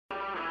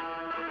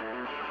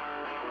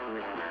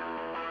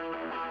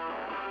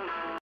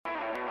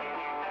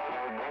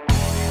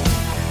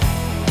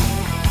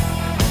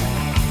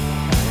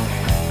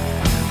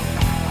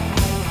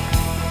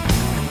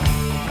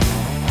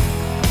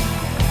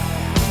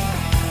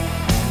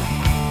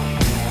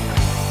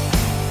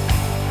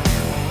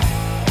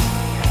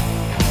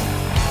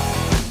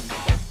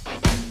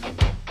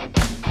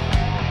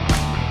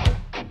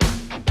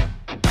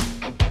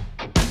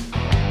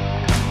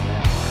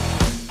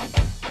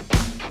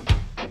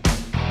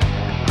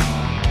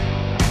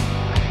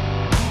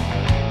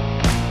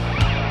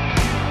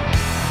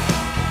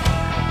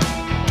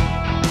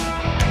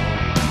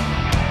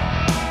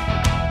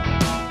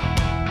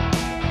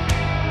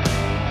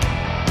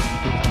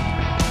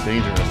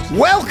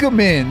Welcome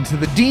in to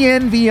the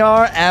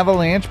DNVR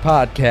Avalanche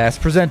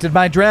podcast presented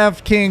by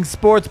DraftKings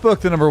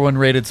Sportsbook, the #1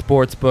 rated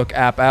sportsbook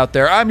app out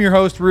there. I'm your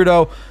host,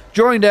 Rudo,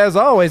 joined as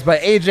always by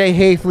AJ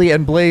Hafley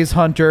and Blaze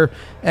Hunter.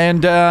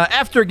 And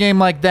after a game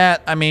like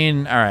that, I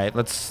mean, all right,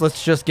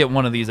 let's just get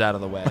one of these out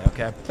of the way,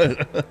 okay?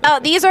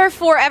 These are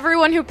for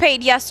everyone who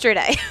paid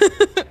yesterday.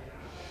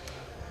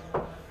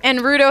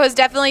 And Rudo has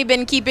definitely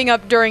been keeping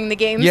up during the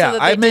game. Yeah, so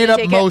that I made up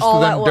most of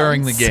them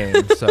during the once.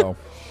 game, so.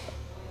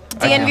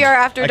 DNVR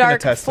After I can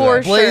Dark attest to for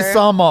that. Blaze sure.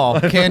 saw them all,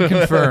 can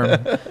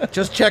confirm.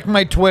 Just check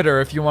my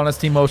Twitter if you want to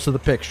see most of the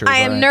pictures. I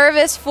am all right?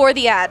 nervous for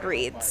the ad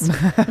reads.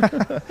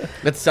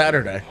 It's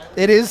Saturday.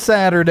 It is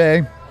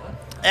Saturday.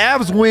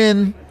 Avs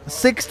win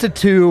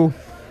 6-2.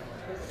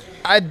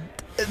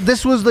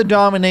 This was the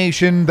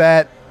domination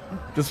that.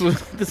 This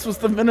was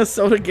the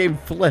Minnesota game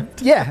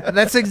flipped. Yeah,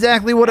 that's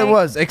exactly what it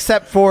was.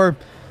 Except for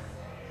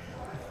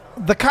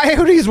the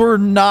Coyotes were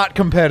not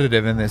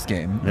competitive in this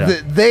game.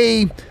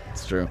 Yeah.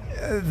 It's true.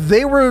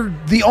 They were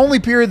the only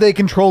period they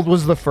controlled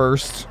was the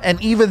first,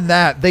 and even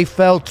that they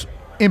felt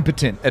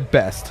impotent at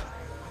best.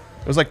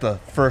 It was like the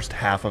first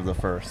half of the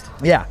first.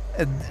 Yeah,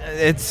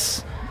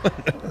 it's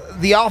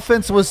the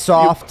offense was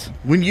soft.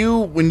 When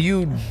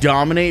you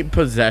dominate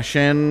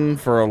possession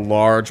for a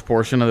large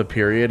portion of the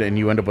period and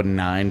you end up with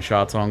 9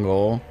 shots on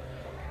goal,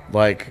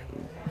 like,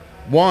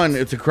 one,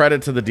 it's a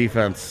credit to the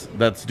defense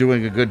that's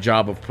doing a good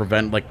job of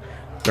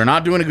they're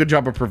not doing a good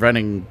job of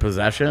preventing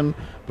possession,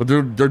 but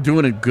they're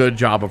doing a good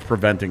job of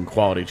preventing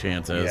quality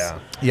chances. Yeah.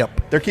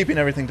 Yep. They're keeping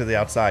everything to the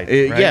outside.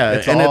 It- right? yeah,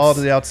 It's and all it's-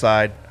 to the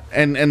outside.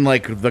 And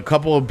like the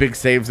couple of big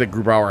saves that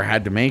Grubauer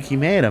had to make, he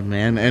made them,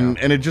 man. And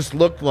it just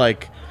looked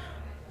like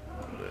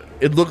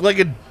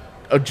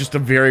just a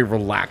very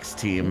relaxed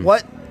team.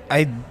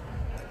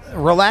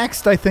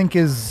 Relaxed, I think,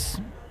 is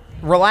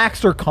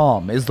relaxed or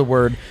calm is the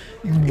word.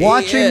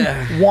 Watching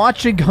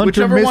Hunter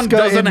Whichever Miska one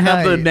doesn't and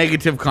have the Knight-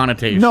 negative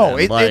connotation. No,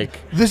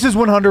 this is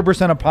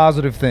 100% a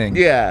positive thing.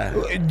 Yeah.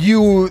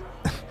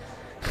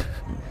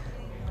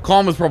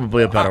 Calm is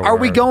probably a better word. Are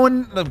we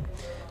going?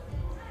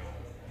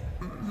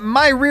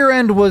 My rear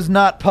end was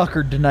not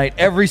puckered tonight.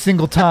 Every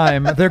single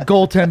time their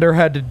goaltender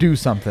had to do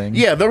something.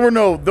 Yeah, there were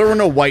no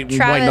white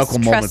Travis, knuckle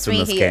moments trust in me,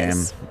 this he game.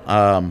 is.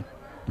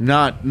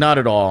 Not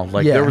at all.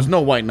 Like Yeah. there was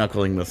no white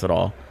knuckling this at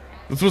all.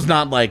 This was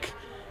not like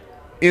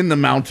in the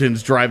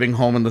mountains driving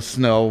home in the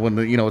snow when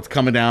it's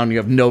coming down, you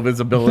have no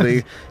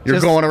visibility. You're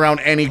Just going around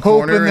any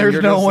corner hoping and there's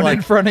you're no just one like,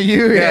 in front of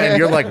you. Yeah, and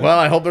you're like, well,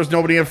 I hope there's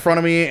nobody in front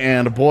of me,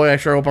 and boy, I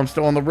sure hope I'm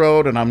still on the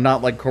road and I'm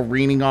not like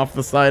careening off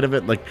the side of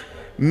it. Like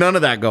none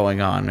of that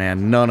going on,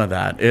 man. None of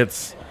that.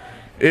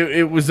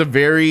 It was a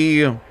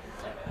very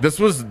this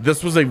was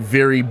a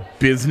very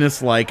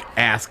business-like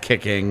ass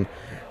kicking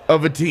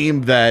of a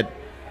team that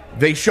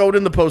they showed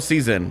in the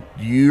postseason.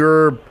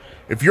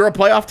 If you're a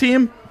playoff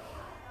team,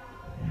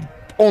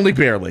 only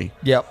barely.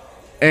 Yep.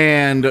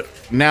 And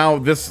now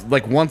this,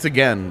 like, once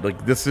again,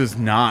 like, this is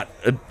not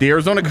the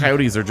Arizona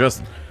Coyotes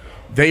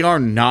they are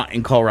not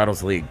in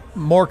Colorado's league.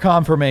 More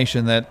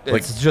confirmation that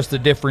it's just a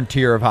different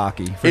tier of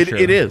hockey. For sure.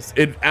 It is.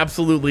 It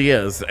absolutely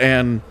is.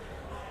 And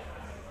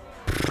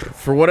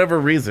for whatever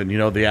reason, the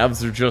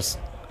Avs are just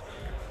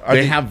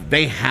they have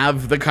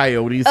the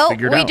Coyotes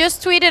figured out. We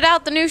just tweeted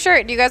out the new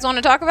shirt. Do you guys want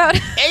to talk about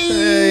it?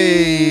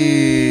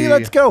 Hey,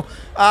 let's go.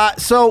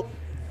 So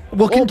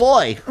we'll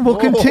we'll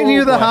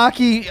continue the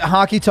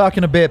hockey talk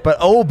in a bit, but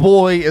oh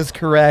boy is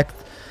correct.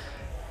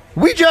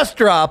 We just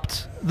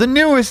dropped the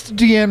newest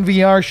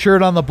DNVR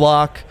shirt on the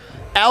block.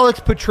 Alex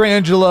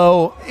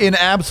Pietrangelo in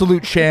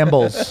absolute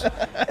shambles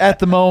at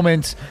the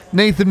moment.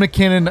 Nathan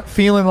MacKinnon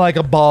feeling like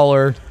a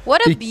baller.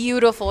 What a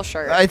beautiful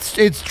shirt.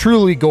 It's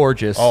truly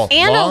gorgeous. Oh,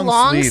 And a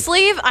long sleeve.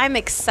 sleeve. I'm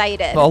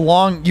excited.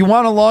 You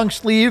want a long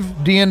sleeve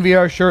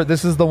DNVR shirt?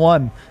 This is the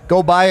one.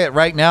 Go buy it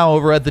right now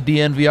over at the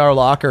DNVR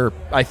locker.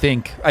 I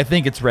think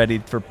it's ready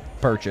for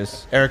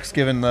purchase. Eric's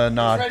giving the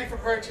nod.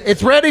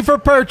 It's ready for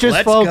purchase,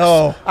 Let's folks.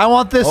 go. I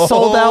want this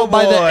sold out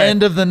by the boy.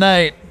 end of the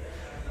night.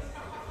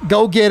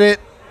 Go get it.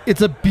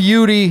 It's a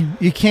beauty.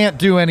 You can't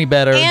do any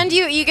better. And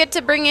you get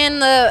to bring in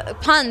the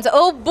puns.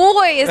 Oh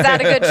boy, is that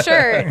a good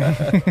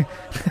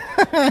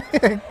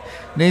shirt.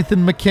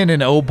 Nathan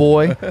MacKinnon, oh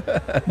boy.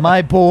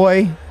 My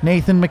boy,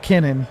 Nathan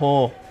MacKinnon.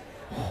 Oh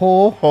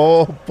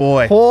Oh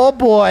boy.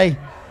 boy.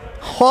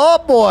 Oh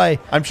boy.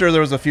 I'm sure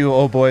there was a few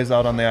oh boys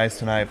out on the ice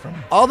tonight from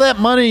All that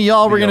money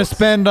y'all were going to Fields.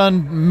 spend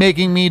on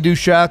making me do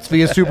shots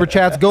via Super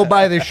Chats, go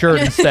buy this shirt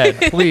instead,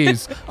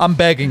 please. I'm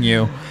begging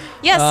you.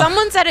 Yeah,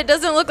 someone said it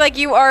doesn't look like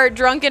you are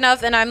drunk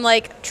enough, and I'm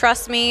like,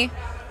 trust me.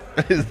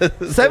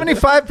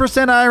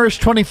 75% Irish,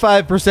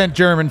 25%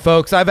 German,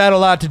 folks. I've had a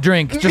lot to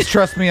drink. Just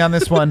trust me on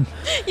this one.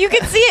 You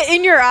can see it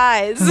in your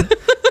eyes.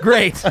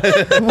 Great.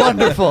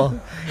 Wonderful.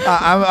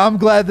 I'm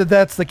glad that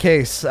that's the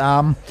case.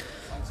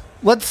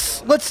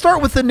 Let's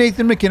start with the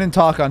Nathan MacKinnon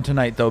talk on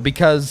tonight, though,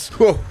 because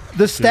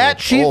the stat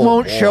sheet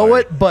won't show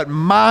it, but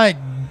my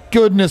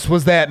goodness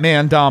was that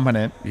man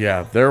dominant.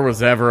 Yeah, there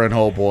was ever an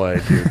oh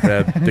boy, dude.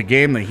 The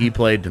game that he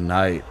played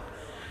tonight,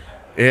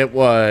 it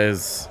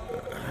was.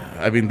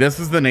 I mean, this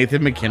is the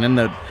Nathan MacKinnon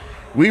that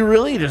we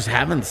really just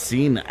haven't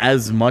seen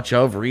as much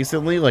of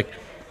recently. Like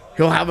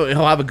he'll have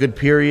a good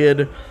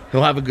period,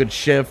 he'll have a good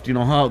shift. You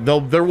know,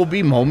 there will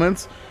be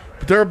moments,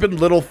 but there have been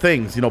little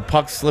things. You know,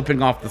 pucks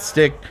slipping off the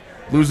stick,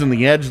 losing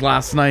the edge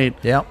last night.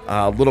 Yeah,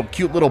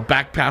 cute little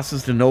back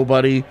passes to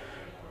nobody.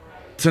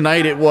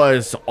 Tonight it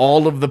was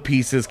all of the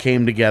pieces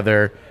came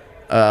together,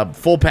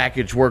 full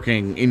package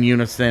working in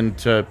unison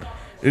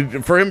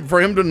for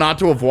him to not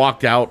to have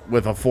walked out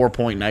with a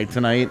 4-point night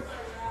tonight.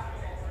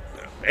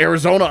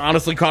 Arizona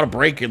honestly caught a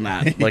break in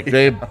that. Like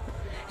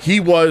he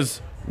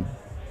was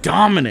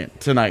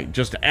dominant tonight,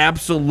 just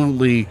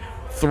absolutely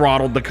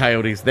throttled the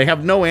Coyotes. They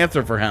have no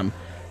answer for him.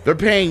 They're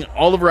paying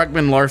Oliver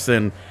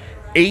Ekman-Larsson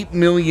 $8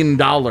 million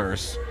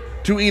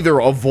to either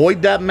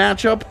avoid that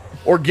matchup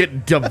or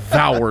get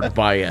devoured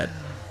by it.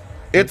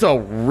 It's a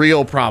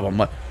real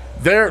problem.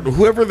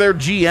 Whoever their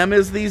GM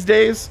is these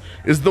days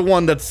is the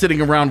one that's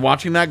sitting around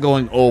watching that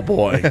going, oh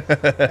boy.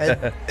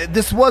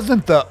 This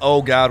wasn't the,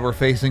 oh God, we're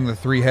facing the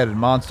three-headed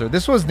monster.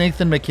 This was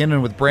Nathan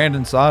MacKinnon with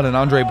Brandon Saad and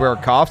Andrei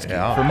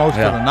Burakovsky for most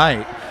of the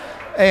night.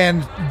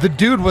 And the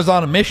dude was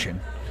on a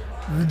mission.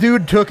 The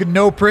dude took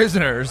no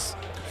prisoners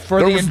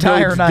for the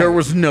entire night. There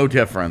was no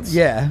difference.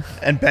 Yeah.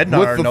 And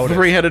Bednar with the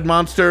three-headed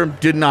monster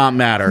did not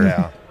matter.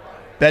 Yeah.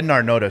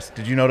 Bednar noticed.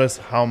 Did you notice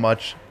how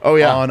much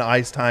on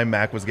ice time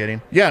Mac was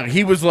getting? Yeah,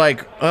 he was like,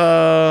 you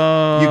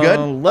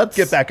good? Let's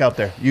get back out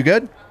there. You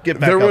good? Get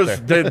back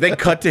out there. They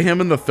cut to him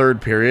in the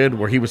third period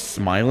where he was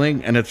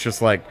smiling, and it's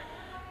just like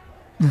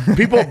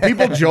people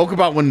joke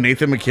about when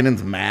Nathan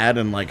MacKinnon's mad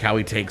and like how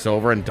he takes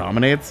over and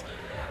dominates.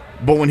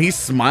 But when he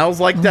smiles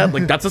like that,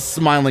 like that's a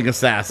smiling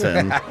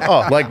assassin.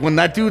 Like when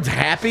that dude's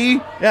happy,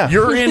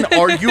 you're in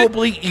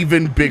arguably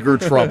even bigger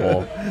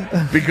trouble.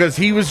 Because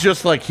he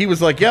was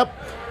like, yep,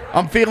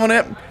 I'm feeling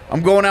it.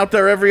 I'm going out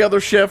there every other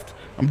shift.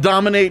 I'm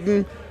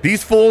dominating.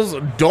 These fools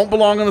don't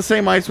belong on the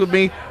same ice with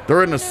me.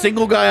 There isn't a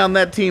single guy on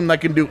that team that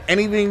can do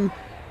anything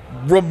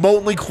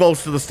remotely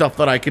close to the stuff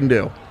that I can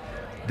do.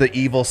 The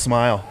evil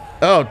smile.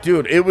 Oh,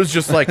 dude, it was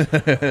just like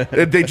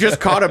they just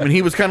caught him, and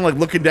he was kind of like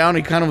looking down.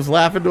 He kind of was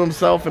laughing to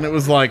himself, and it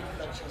was like,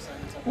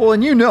 well,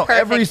 and Perfect,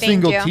 every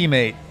single you.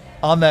 Teammate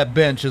on that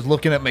bench is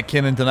looking at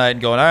MacKinnon tonight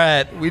and going, all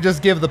right, we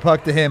just give the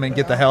puck to him and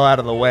get the hell out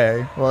of the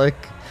way. Like,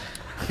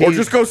 or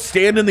just go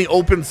stand in the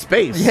open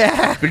space.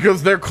 Yeah.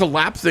 Because they're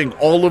collapsing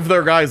all of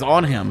their guys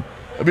on him.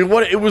 I mean,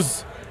 what it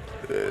was,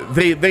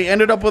 they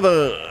ended up with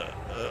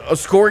a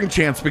scoring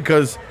chance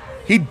because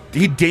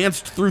he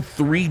danced through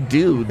 3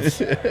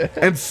 dudes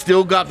and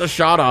still got the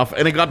shot off,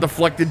 and it got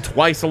deflected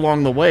twice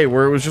along the way,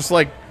 where it was just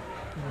like,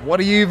 what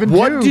do you even do?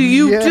 What do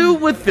you do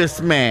with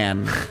this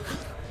man?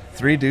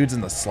 3 dudes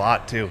in the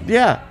slot, too.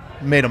 Yeah.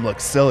 Made him look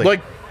silly.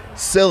 Like,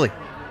 silly.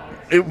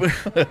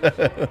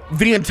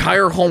 The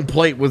entire home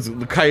plate was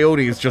the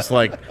Coyotes just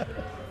like,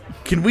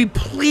 can we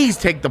please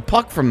take the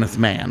puck from this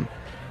man?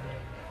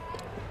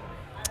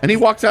 And he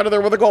walks out of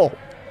there with a goal.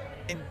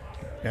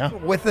 Yeah.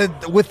 With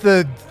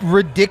the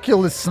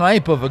ridiculous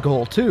snipe of a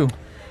goal too.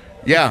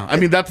 Yeah, I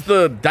mean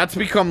that's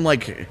become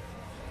like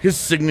his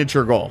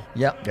signature goal.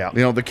 Yep. Yeah. You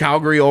know, the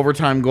Calgary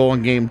overtime goal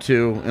in Game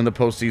 2 in the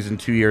postseason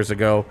 2 years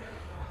ago.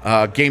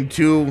 Game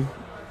 2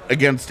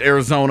 against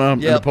Arizona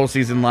in the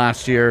postseason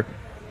last year.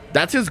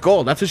 That's his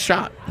goal. That's his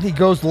shot. He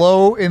goes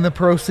low in the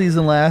pro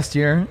season last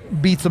year,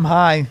 beats him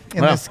high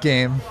in this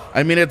game.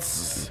 I mean, it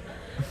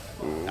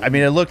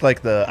looked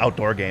like the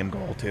outdoor game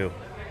goal too.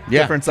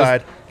 Yeah, Different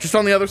side. Just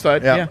on the other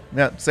side.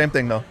 Yeah. Same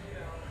thing though.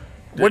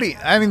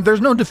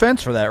 There's no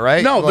defense for that,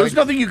 right? No, there's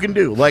nothing you can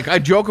do. Like, I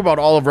joke about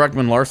Oliver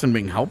Ekman-Larsson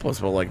being helpless,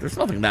 but like, there's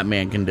nothing that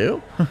man can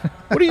do.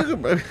 What do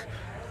you?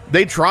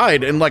 They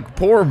tried, and like,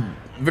 poor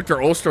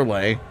Victor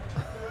Osterley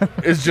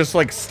is just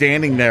like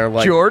standing there,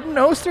 like Jordan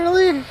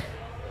Osterley.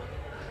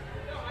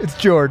 It's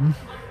Jordan.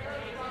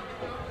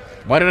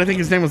 Why did I think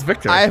his name was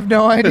Victor? I have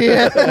no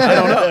idea. I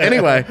don't know.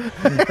 Anyway,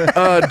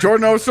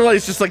 Jordan Osterley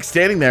is just like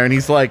standing there, and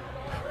he's like,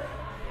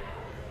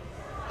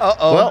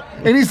 uh-oh. Well,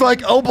 and he's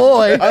like, oh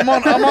boy. I'm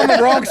on the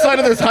wrong side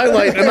of this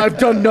highlight, and I've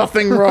done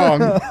nothing wrong.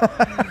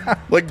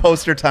 Like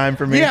poster time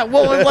for me. Yeah,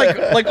 well,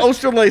 like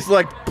Osterley's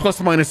like plus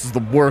minus is the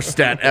worst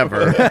stat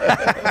ever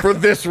for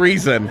this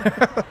reason.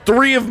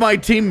 3 of my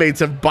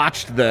teammates have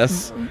botched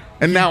this,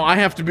 and now I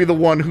have to be the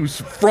one who's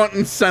front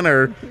and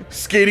center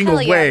skating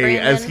away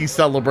as he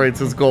celebrates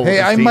his goal. Hey,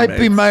 with his I might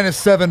be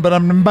teammates. -7, but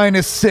I'm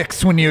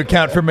 -6 when you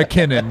account for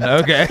MacKinnon.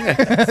 Okay.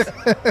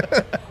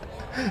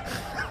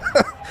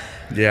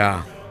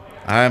 Yeah.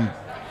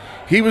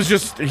 He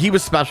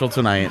was special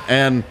tonight,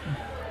 and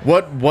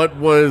what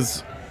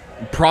was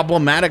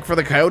problematic for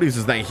the Coyotes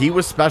is that he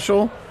was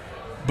special,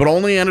 but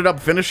only ended up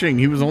finishing.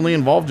 He was only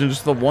involved in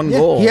just the one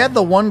goal. He had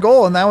the one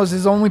goal, and that was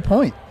his only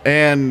point.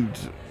 And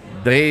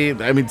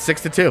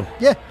 6-2.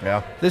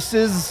 Yeah. This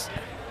was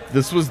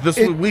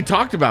we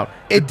talked about.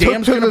 It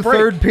took to the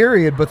third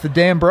period, but the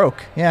dam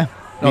broke. Yeah.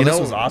 No, this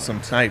was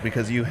awesome tonight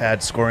because you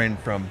had scoring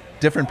from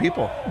different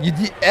people.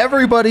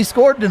 Everybody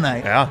scored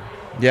tonight.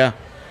 Yeah.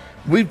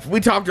 We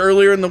talked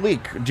earlier in the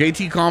week.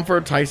 JT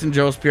Comfort, Tyson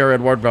Jost,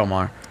 Pierre-Edouard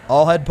Bellemare.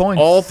 All had points.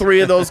 All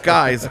 3 of those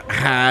guys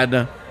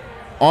had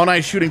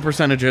on-ice shooting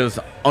percentages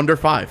under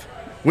 5,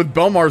 with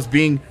Belmar's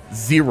being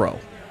 0.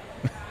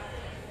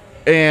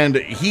 And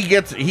he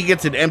gets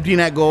an empty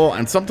net goal,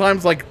 and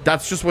sometimes like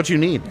that's just what you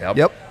need.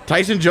 Yep.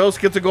 Tyson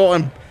Jost gets a goal,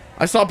 and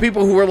I saw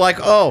people who were like,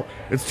 "Oh,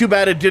 it's too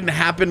bad it didn't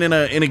happen in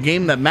a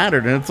game that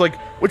mattered." And it's like,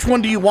 which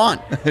one do you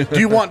want? Do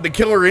you want the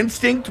killer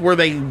instinct where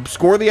they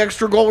score the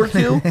extra goal or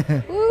two,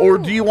 or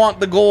do you want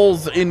the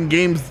goals in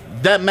games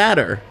that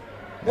matter?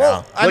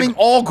 Well, I mean,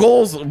 all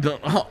goals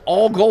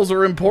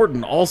are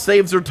important. All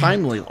saves are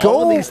timely.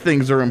 All of these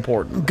things are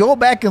important. go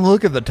back and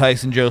look at the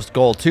Tyson Jost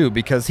goal too,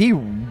 because he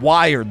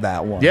wired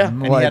that one. Yeah,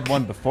 And he had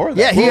one before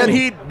that. Yeah,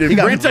 He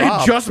got Ranta had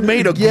robbed. just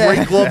made a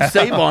great glove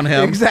save on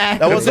him.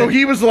 Exactly. And so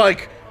he was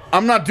like,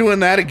 I'm not doing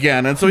that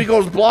again. And so he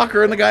goes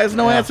blocker, and the guy has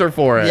no answer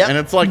for it. Yep. And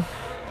it's like,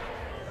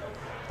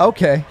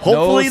 okay,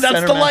 hopefully No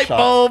that's the centerman light shot.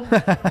 bulb.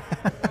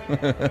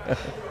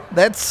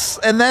 that's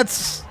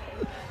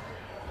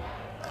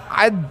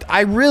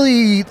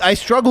I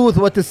struggle with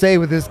what to say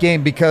with this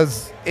game,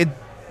 because it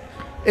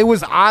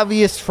was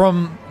obvious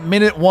from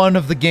minute 1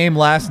 of the game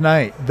last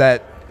night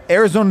that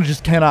Arizona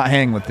just cannot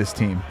hang with this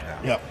team.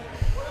 Yep.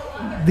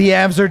 The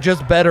Avs are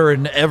just better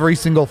in every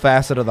single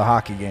facet of the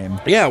hockey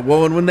game. Yeah,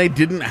 well, and when they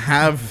didn't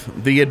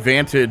have the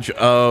advantage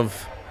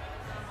of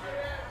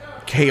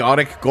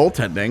chaotic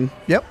goaltending.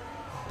 Yep.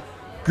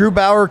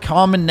 Grubauer,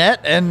 common net,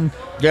 and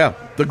Yeah,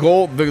 the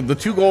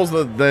two goals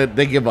that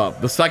they give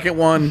up. The second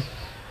one,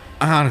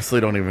 I honestly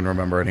don't even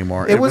remember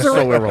anymore. It was so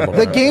irrelevant.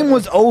 The game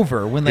was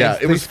over when they, Yeah,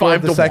 it they was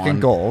scored 5-1 the second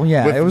goal.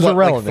 Yeah, with, it was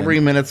irrelevant. Like 3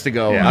 minutes to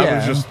go. Yeah. I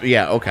was just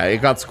okay.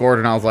 It got scored,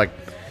 and I was like,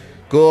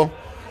 cool.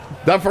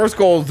 That first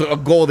goal is a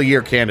goal of the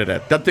year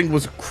candidate. That thing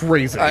was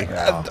crazy.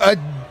 A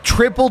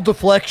triple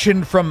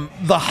deflection from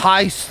the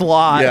high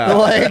slot. Yeah.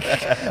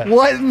 Like,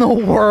 what in the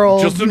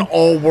world? Just an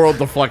all-world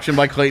deflection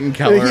by Clayton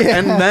Keller, Yeah.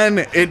 and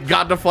then it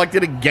got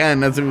deflected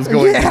again as it was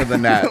going into the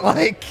net.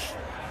 Like,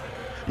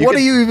 what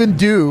do you even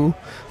do?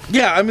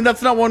 Yeah, I mean,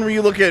 that's not one where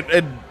you look at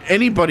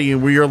anybody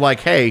where you're like,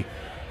 hey,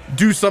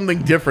 do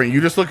something different.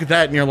 You just look at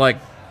that and you're like,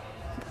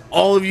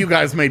 all of you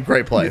guys made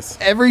great plays.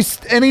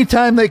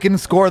 Anytime they can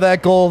score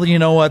that goal, you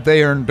know what?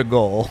 They earned a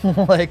goal.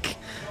 Like,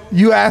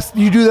 you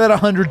do that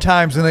 100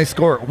 times and they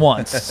score it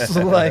once.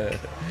 So, like,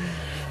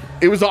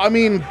 It was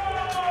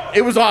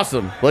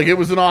awesome. Like, it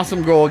was an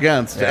awesome goal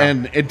against,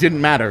 and it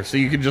didn't matter. So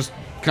you could just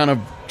kind of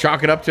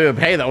chalk it up to,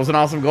 hey, that was an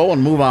awesome goal,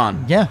 and move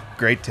on. yeah.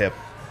 Great tip.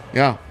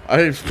 Yeah.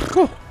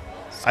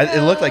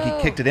 It looked like he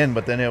kicked it in,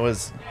 but then it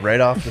was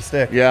right off the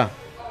stick. Yeah.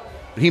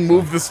 He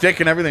moved the stick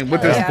and everything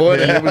with his Yeah.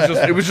 foot, and it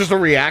was just a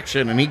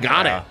reaction, and he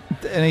got it.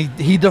 And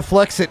he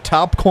deflects it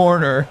top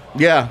corner.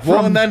 Yeah.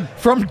 Well, and then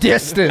from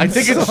distance. I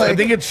think it's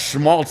Like,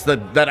 Schmaltz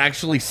that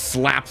actually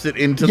slaps it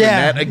into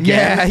Yeah, the net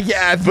again.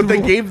 yeah. But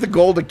they gave the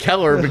goal to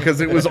Keller because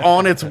it was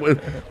on its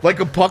like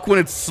a puck when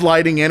it's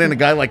sliding in, and a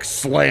guy like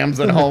slams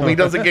it home. He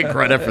doesn't get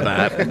credit for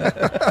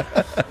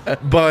that.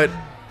 But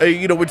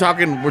we're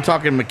talking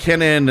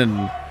McKinnon,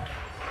 and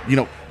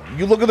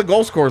you look at the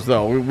goal scores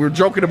though. We're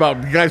joking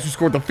about the guys who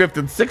scored the 5th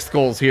and 6th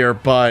goals here,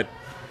 but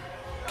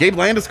Gabe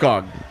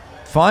Landeskog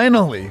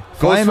finally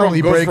goes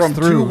breaks from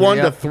through. 2-1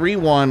 Yeah. to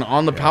 3-1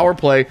 on the power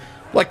play,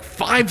 like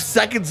 5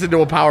 seconds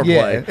into a power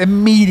Yeah, play.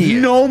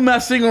 immediate. No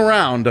messing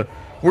around,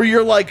 where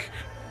you're like,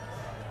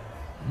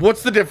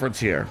 what's the difference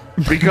here?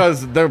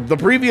 Because the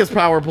previous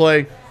power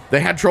play, they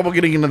had trouble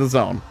getting into the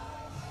zone,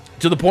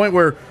 to the point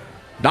where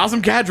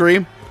Nazem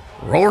Kadri,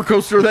 roller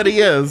coaster that he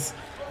is,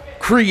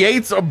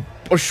 creates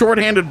a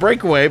shorthanded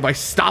breakaway by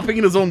stopping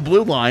in his own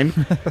blue line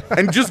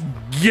and just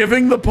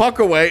giving the puck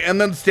away, and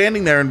then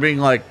standing there and being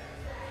like,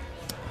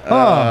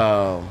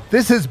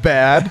 This is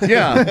bad.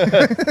 yeah.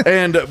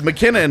 And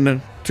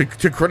McKinnon,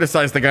 to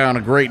criticize the guy on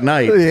a great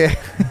night, Yeah.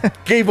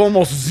 gave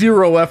almost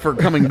zero effort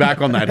coming back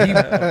on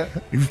that.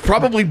 He was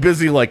probably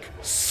busy, like,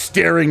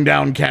 staring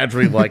down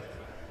Kadri like,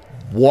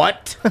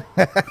 what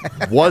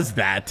was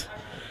that?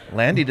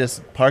 Landy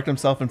just parked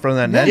himself in front of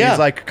that net. Yeah. He's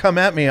like, come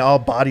at me. I'll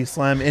body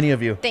slam any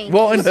of you. Thank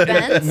Well, you, and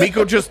Spence.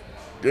 Mikko just,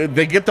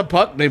 they get the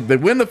puck, they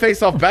win the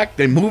faceoff back,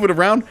 they move it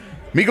around.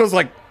 Mikko's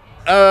like,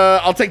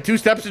 I'll take 2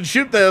 steps and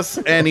shoot this,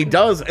 and he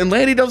does, and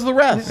Landy does the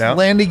rest. Yeah.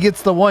 Landy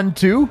gets the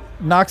 1-2,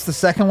 knocks the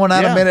second one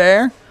out Yeah. of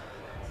midair.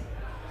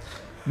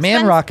 Man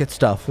Spence- rocket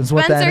stuff is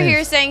what Spencer that here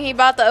is. saying he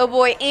bought the Oh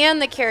Boy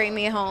and the Carry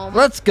Me Home.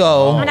 Let's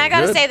go. And I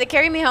gotta good. say, the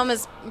Carry Me Home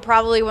is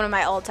probably one of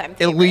my all-time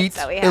favorites elite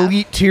that we have.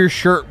 elite tier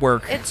shirt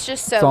work. It's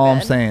just so That's all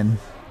good. I'm saying.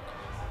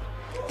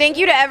 Thank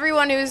you to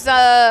everyone who's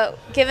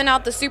giving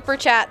out the super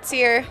chats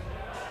here.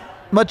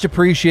 Much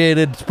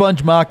appreciated.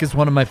 Sponge Mock is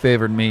one of my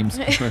favorite memes.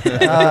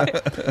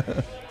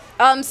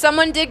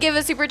 Someone did give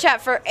a super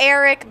chat for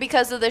Eric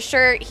because of the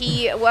shirt.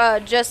 He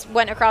just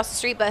went across the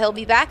street, but he'll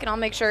be back, and I'll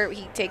make sure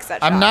he takes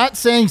that shot. I'm not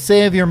saying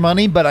save your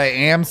money, but I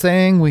am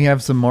saying we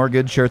have some more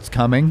good shirts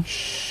coming.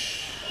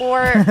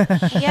 Or,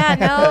 yeah,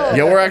 no.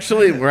 Yeah, we're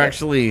actually.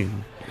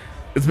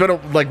 It's been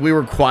like we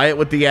were quiet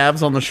with the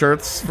Avs on the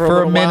shirts for a For a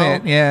little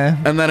minute, while, yeah.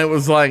 and then it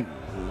was like,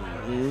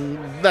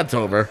 that's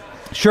over.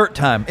 Shirt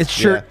time. It's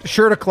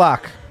shirt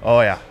o'clock.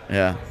 Oh, yeah.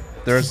 Yeah.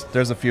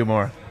 There's a few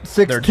more.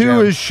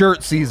 6-2 is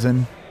shirt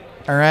season.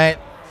 All right.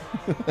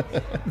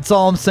 That's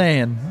all I'm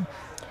saying.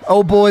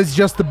 Oh, boy's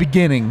just the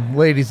beginning,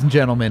 ladies and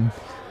gentlemen.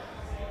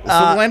 So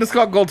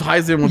Landeskog Gold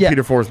ties in with yeah.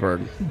 Peter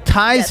Forsberg.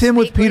 Ties him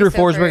with Peter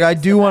Forsberg. I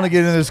do want to get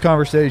into this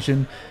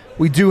conversation.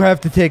 We do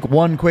have to take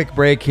one quick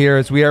break here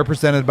as we are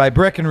presented by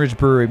Breckenridge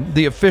Brewery,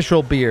 the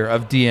official beer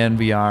of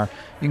DNVR.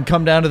 You can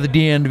come down to the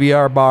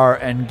DNVR bar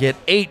and get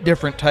 8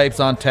 different types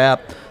on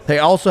tap. They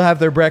also have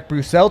their Breck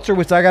Brew Seltzer,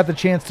 which I got the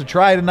chance to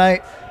try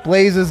tonight.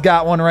 Blaze has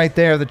got one right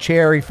there, the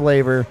cherry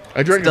flavor.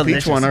 I drank the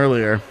peach one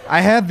earlier.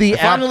 I had the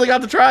finally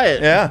got to try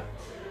it. Yeah.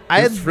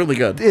 It's really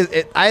good.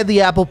 I had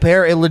the apple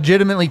pear. It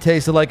legitimately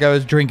tasted like I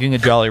was drinking a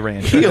Jolly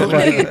Rancher.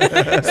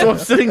 So I'm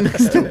sitting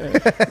next to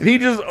him, and he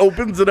just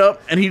opens it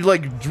up, and he,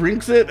 like,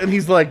 drinks it, and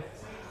he's like,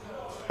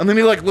 and then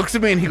he, like, looks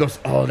at me, and he goes,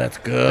 oh, that's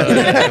good.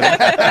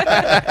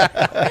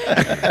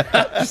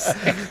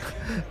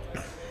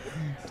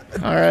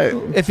 All right.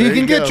 If you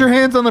can get your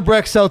hands on the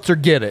Breck Seltzer,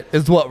 get it,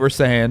 is what we're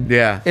saying.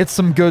 Yeah. It's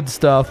some good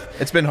stuff.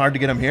 It's been hard to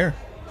get them here.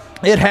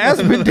 It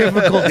has been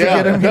difficult to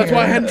get him That's here.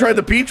 why I hadn't tried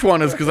the peach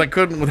one, is because I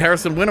couldn't, with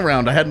Harrison Win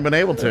around, I hadn't been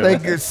able to.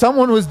 Like,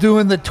 someone was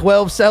doing the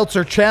 12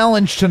 seltzer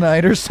challenge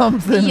tonight or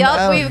something.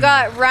 Yup, we've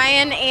got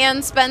Ryan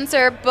and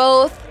Spencer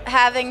both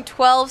having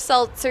 12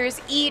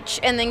 seltzers each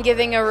and then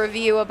giving a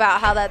review about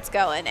how that's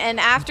going. And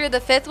after the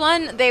 5th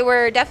one, they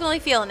were definitely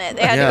feeling it.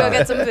 They had to go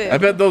get some food. I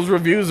bet those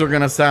reviews are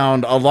going to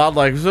sound a lot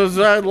like,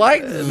 I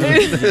like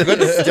this.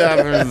 Good stuff.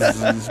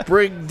 It's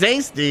pretty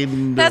tasty.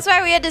 That's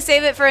why we had to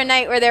save it for a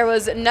night where there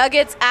was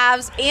Nuggets,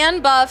 Avs,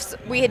 and Buffs.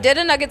 We did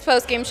a Nuggets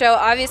postgame show,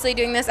 obviously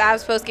doing this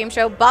Avs postgame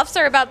show. Buffs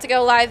are about to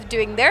go live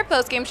doing their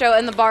postgame show,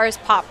 and the bar is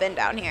popping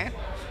down here.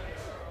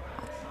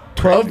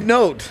 Of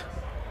note,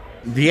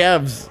 the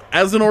Avs,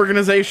 as an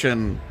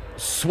organization,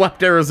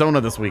 swept Arizona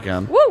this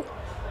weekend. Woo!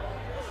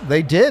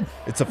 They did.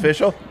 It's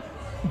official.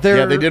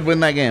 Yeah, they did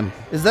win that game.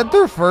 Is that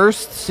their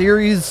first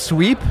series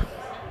sweep?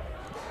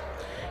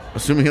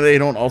 Assuming they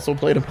don't also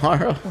play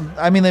tomorrow.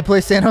 I mean, they play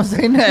San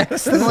Jose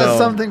next. Unless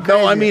something crazy.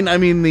 No, I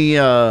mean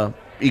the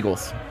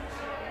Eagles.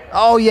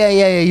 Oh, yeah,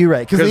 you're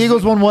right. Because the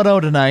Eagles won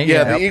 1-0 tonight.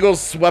 Yeah, the Eagles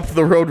swept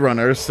the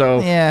Roadrunners. So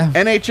yeah.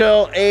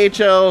 NHL,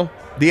 AHL,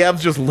 the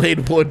Avs just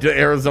laid wood to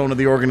Arizona,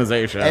 the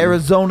organization.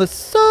 Arizona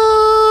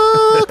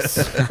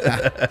sucks.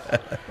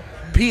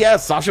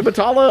 P.S. Sasha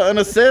Mutala, an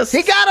assist.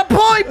 He got a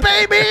point,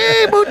 baby!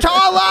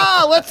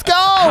 Mutala! Let's go!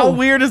 How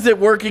weird is it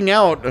working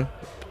out?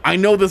 I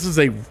know this is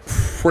a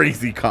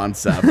crazy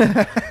concept,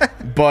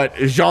 but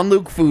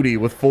Jean-Luc Foudy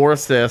with 4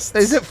 assists.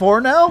 Is it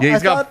 4 now?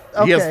 Yeah,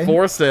 he has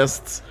 4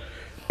 assists,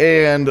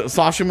 and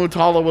Sasha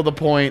Mutala with a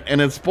point,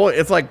 and it's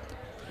like,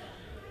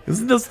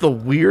 isn't this the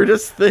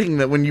weirdest thing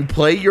that when you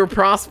play your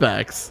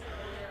prospects,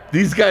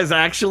 these guys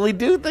actually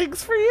do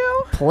things for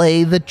you?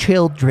 Play the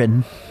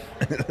children.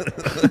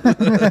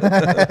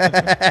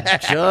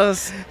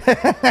 Just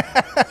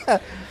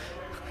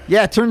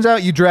yeah, it turns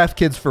out you draft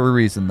kids for a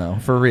reason, though.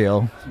 For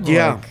real.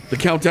 Yeah, the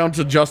countdown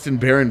to Justin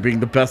Barron being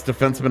the best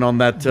defenseman on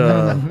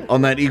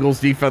that Eagles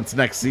defense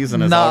next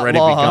season has already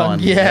begun.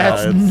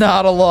 Yeah, it's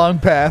not a long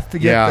path to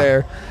get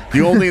there.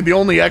 The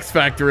only X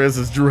factor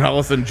is Drew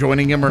Hellison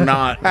joining him or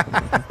not.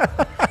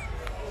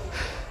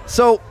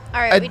 So,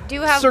 all right, we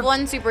do have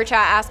one super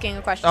chat asking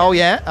a question. Oh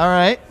yeah, all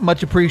right,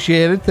 much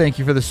appreciated. Thank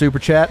you for the super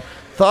chat.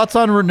 Thoughts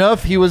on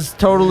Renouf? He was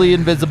totally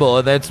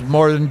invisible. That's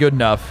more than good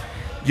enough.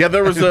 Yeah,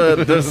 there was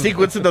the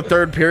sequence in the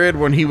third period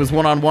when he was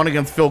 1-on-1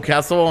 against Phil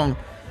Kessel,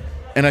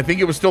 and I think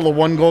it was still a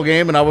 1-goal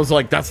game, and I was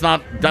like, that's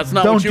not Don't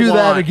what you want. Don't do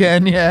that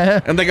again, yeah.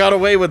 And they got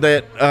away with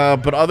it.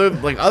 But other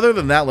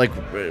than that, like,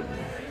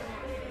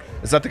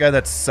 is that the guy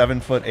that's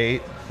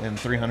 7'8" and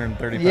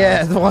 330 pounds?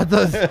 Yeah,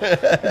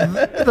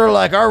 they're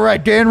like, all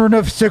right, Dan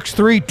Renouf,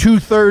 6'3",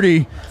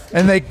 230,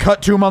 and they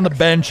cut to him on the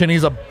bench, and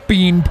he's a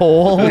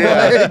beanpole.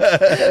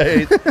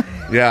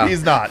 Yeah,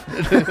 he's not.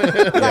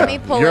 Let me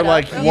pull You're it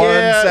like up.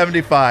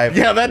 175.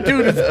 Yeah, that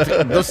dude is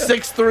the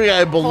 6'3",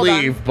 I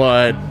believe,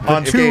 but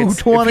on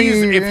 220.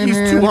 If he's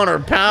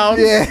 200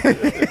 pounds,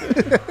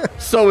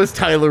 so is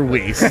Tyler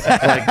Weiss.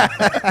 Like,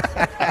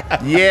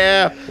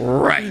 yeah,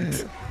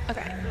 right.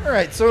 Okay. All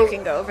right, so You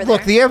can go over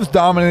look, there. the Avs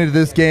dominated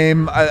this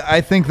game.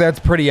 I think that's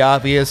pretty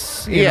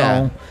obvious. You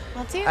know.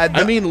 Let's hear I it.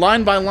 I mean,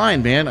 line by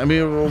line, man. I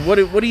mean,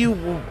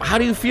 how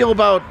do you feel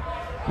about?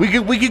 We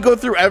could go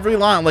through every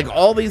line. Like,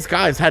 all these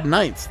guys had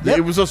nights. Yep.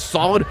 It was a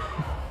solid.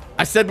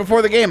 I said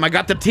before the game, I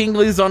got the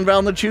tinglies on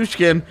Val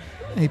Nichushkin.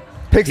 He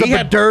picks up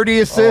a dirty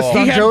assist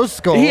on Joe's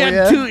goal. He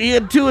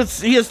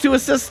has 2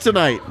 assists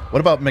tonight. What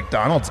about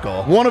McDonald's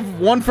goal?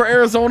 One for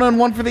Arizona and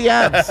one for the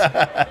Avs.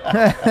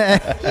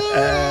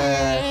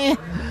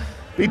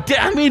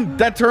 I mean,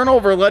 that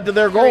turnover led to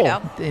their Here we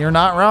goal. go. You're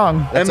not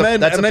wrong. That's a All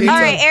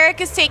right,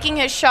 Eric is taking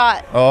his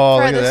shot Oh,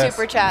 for look at the this.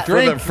 super chat.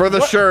 For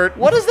the shirt.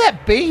 What is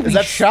that baby Is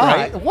that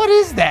shot? Sprite? What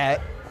is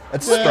that?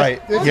 That's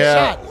Sprite.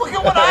 Yeah, Look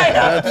at what I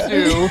have to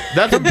do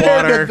that's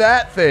compared to water.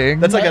 that thing.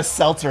 That's like a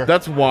seltzer.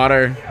 That's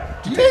water.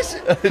 You guys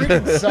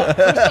freaking suck.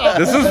 First off,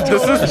 This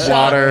is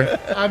water.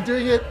 I'm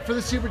doing it for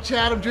the super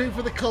chat. I'm doing it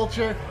for the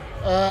culture.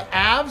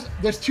 Avs,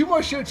 there's 2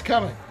 more shoots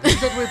coming. We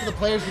just have to wait for the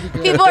players to be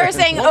good. People are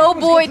saying, One "Oh of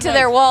them's boy," good to tonight.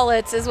 their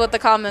wallets, is what the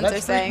comments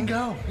Let's are saying. freaking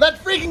go. Let's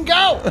freaking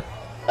go.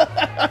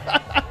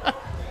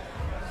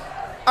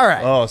 All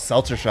right. Oh,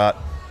 seltzer shot.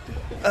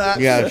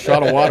 Yeah,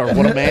 shot of water.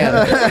 What a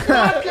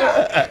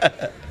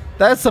man.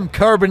 That's some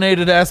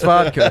carbonated ass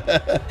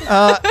vodka.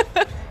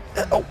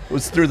 It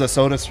was through the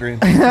soda stream.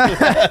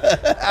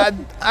 I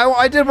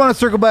did want to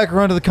circle back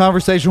around to the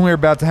conversation we were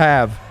about to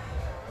have.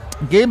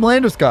 Gabe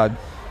Landeskog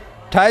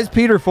ties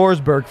Peter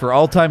Forsberg for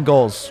all-time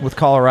goals with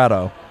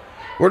Colorado.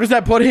 Where does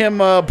that put him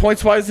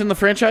points-wise in the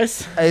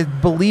franchise? I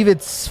believe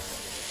it's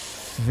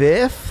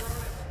 5th,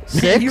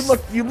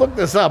 6th. You looked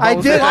this up. I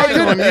was did. relying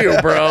on you,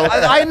 bro.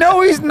 I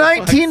know he's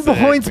 19 Fuck's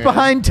points sake, man.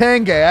 behind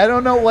Tanguay. I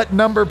don't know what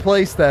number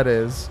place that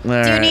is. All Do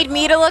you right. need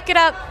me to look it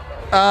up?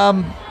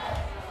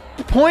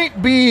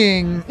 Point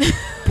being,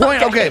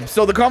 Point. Okay,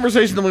 so the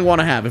conversation that we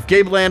want to have: if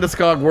Gabe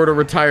Landeskog were to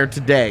retire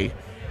today,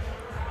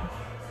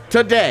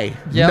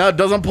 Yep.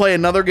 doesn't play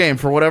another game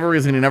for whatever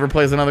reason, he never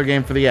plays another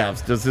game for the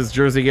Avs, does his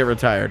jersey get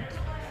retired?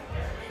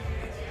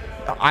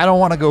 I don't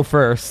want to go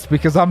first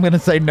because I'm going to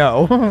say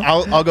no.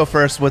 I'll go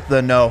first with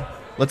the no.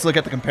 Let's look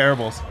at the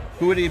comparables.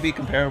 Who would he be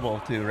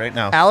comparable to right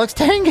now? Alex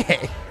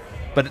Tanguay.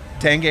 But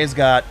Tangay's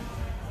got,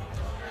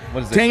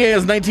 what is it? Tanguay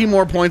has 19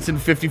 more points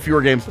and 50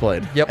 fewer games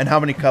played. Yep. And how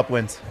many cup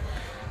wins?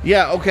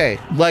 Yeah, okay.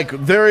 Like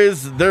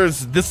this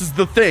is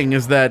the thing,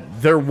 is that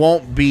there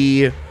won't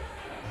be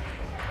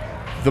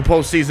the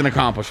postseason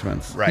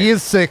accomplishments. Right. He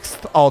is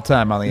 6th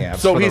all-time on the Avs.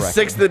 So for the he's record.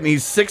 sixth.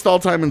 He's sixth all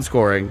time in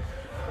scoring.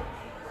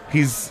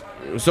 He's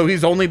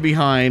only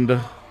behind.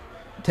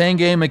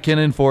 Tanguay,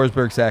 McKinnon,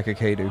 Forsberg, Sakic,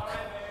 Hayduk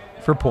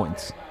for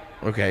points.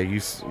 Okay,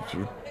 he's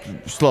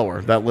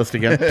slower. That list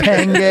again.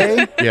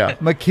 Tanguay, Yeah.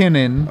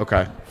 McKinnon,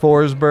 Okay.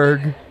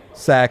 Forsberg,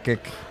 Sakic,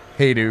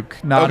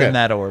 Hayduk. Not Okay. in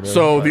that order.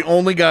 So but the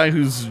only guy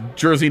whose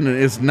jersey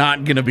is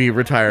not going to be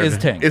retired Is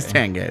Tanguay. Is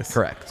Tangay's.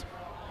 correct.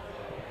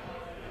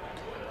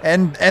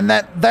 And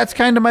that's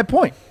kind of my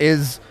point.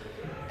 Is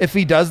if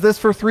he does this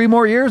for 3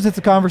 more years, it's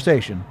a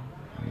conversation.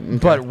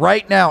 But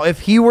right now,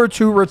 if he were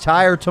to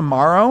retire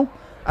tomorrow,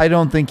 I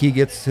don't think he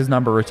gets his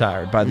number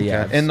retired by the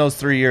Avs. In those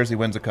 3 years, he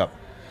wins a cup.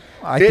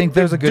 I think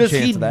there's a good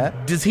chance of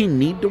that. Does he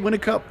need to win a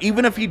cup?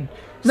 Even if he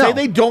No. say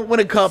they don't win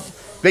a cup,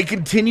 they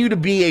continue to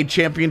be a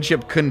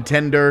championship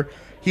contender.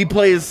 He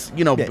plays,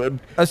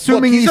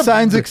 Assuming he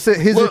signs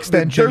his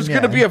extension, There's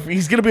going to be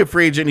he's going to be a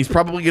free agent. He's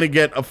probably going to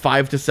get a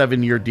 5 to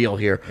 7 year deal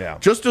here. Yeah.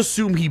 Just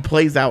assume he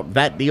plays out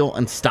that deal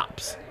and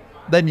stops.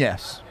 Then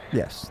yes.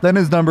 Then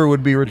his number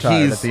would be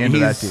retired at the end of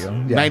that deal.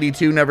 Yeah.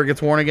 92 never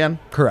gets worn again.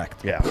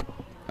 Correct. Yeah.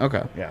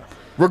 Okay. Yeah.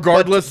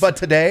 Regardless, But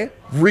today,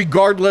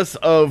 regardless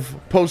of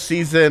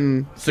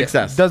postseason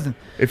success, doesn't-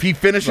 if he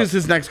finishes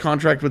his next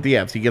contract with the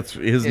Avs, he gets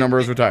his number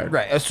is retired.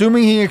 Right.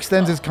 Assuming he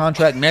extends his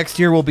contract, next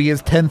year will be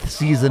his 10th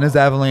season as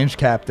Avalanche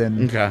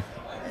captain. Okay.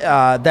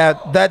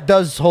 That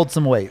does hold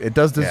some weight. It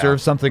does deserve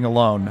Yeah. something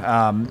alone.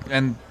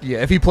 And yeah,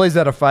 if he plays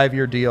out a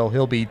 5-year deal,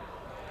 he'll be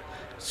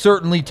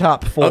certainly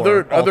top 4.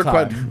 Other all-time.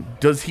 question: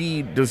 Does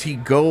he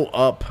go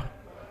up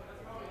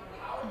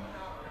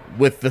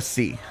with the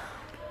C?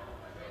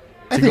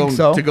 I think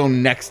so. To go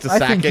next to I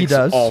think he Sakic,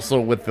 does. also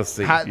with the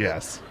C.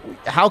 yes.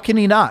 How can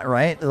he not?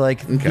 Right?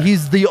 Like Okay.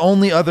 he's the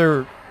only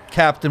other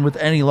captain with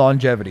any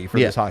longevity for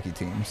Yeah. this hockey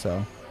team.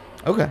 So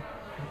Okay.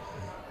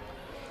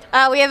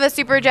 We have a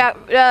super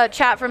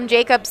chat from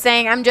Jacob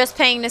saying, "I'm just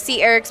paying to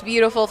see Eric's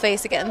beautiful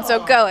face again." So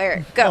go,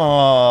 Eric, go.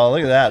 Oh,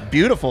 look at that.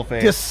 Beautiful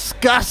face.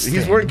 disgusting.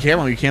 He's wearing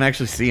camo. You can't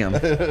actually see him.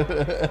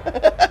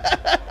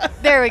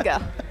 There we go.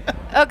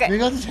 You Okay,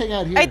 got to hang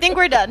out here. I think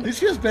we're done. This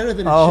feels better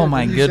than it Oh should,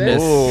 my wouldn't you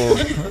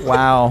say? goodness!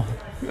 Wow.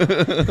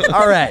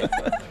 All right.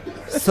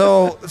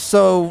 So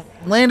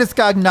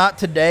Landeskog not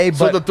today, but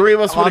So the three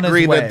of us would on his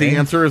agree that the way.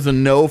 answer is a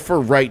no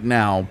for right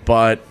now,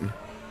 but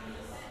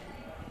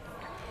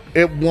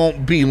it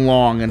won't be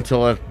long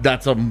until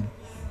that's a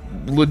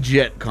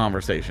legit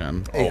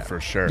conversation. Oh, for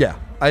sure. Yeah.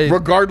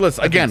 Regardless,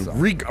 again, so.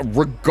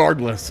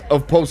 regardless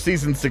of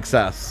postseason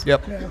success.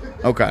 Yep.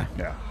 Okay.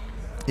 Yeah.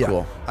 Yeah.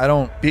 Cool. I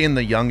don't. Being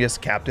the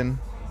youngest captain.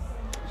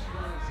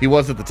 He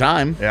was at the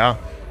time. Yeah.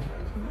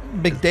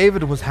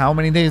 McDavid was how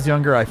many days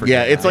younger? I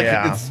forget. Yeah, it's like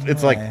Yeah.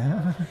 it's like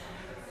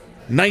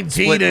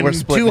 19 we're and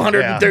splitting,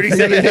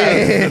 237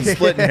 days.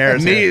 Splitting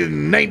hairs. here.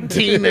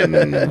 19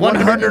 and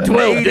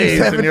 112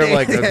 days, and you're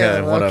like,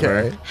 okay, whatever.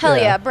 Okay. Hell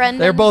yeah, Brendan.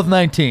 They're both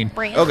 19.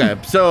 Brandon. Okay,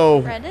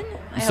 so Brendan.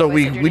 I so hope I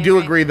we said your we name do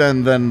right. agree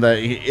then that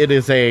it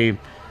is a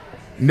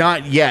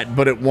not yet,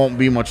 but it won't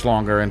be much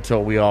longer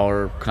until we all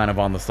are kind of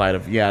on the side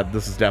of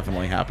this is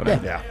definitely happening.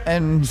 Yeah.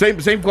 And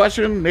Same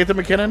question, Nathan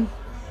McKinnon.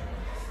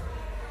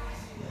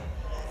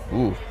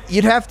 Ooh,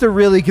 you'd have to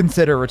really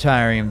consider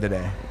retiring him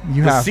today.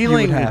 You would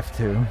ceiling- have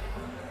to.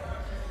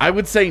 I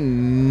would say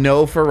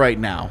no for right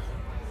now.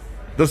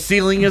 The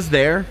ceiling is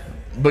there,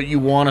 but you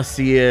want to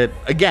see it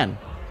again.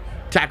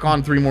 Tack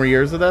on 3 more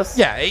years of this.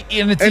 Yeah,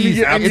 and it's And easy.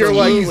 you're It's like-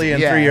 Absolutely in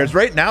easy. 3 Yeah. years.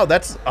 Right now,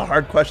 that's a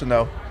hard question,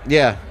 though.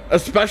 Yeah,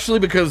 especially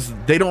because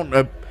they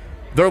don't.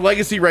 Their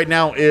legacy right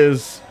now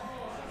is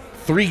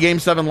 3 Game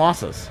 7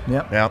 losses.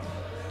 Yep. Yeah.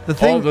 The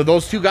thing,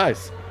 those two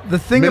guys. the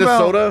thing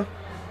Minnesota,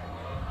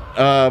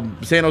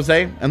 San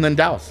Jose, and then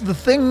Dallas. The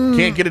thing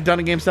Can't get it done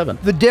in Game 7.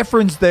 The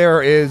difference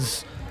there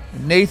is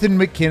Nathan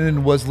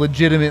McKinnon was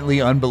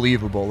legitimately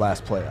unbelievable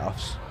last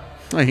playoffs.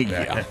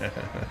 Yeah.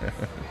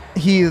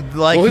 His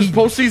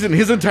postseason,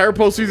 his entire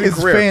postseason is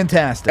career,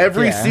 fantastic.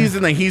 Every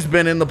season that he's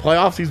been in the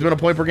playoffs, he's been a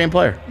point per game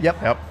player.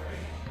 Yep.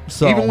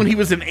 So Even when he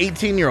was an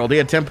 18-year-old, he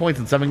had 10 points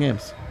in 7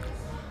 games,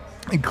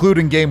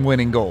 including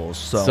game-winning goals.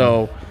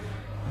 So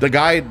the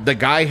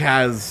guy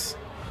has.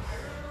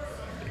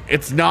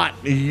 It's not.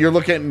 You're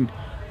looking.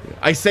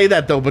 I say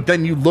that though, but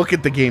then you look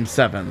at the Game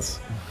 7s.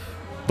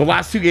 The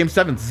last 2 Game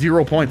 7s,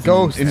 0 points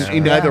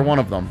in either one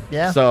of them.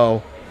 Yeah.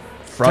 So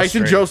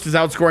Tyson Jost is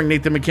outscoring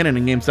Nathan McKinnon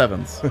in Game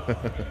 7s,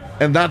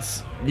 and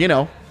that's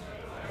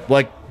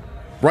like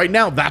right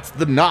now that's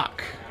the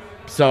knock.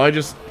 So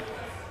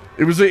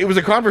it was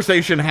a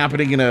conversation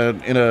happening in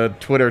a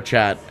Twitter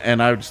chat,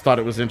 and I just thought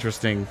it was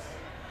interesting.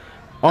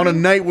 On a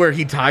night where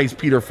he ties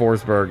Peter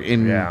Forsberg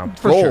in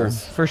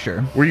goals, for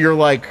sure. where you're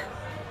like,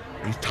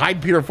 he's tied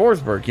Peter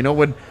Forsberg.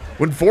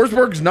 When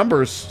Forsberg's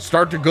numbers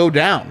start to go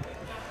down,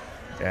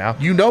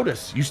 you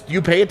notice,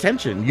 you pay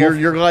attention.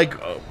 You're like,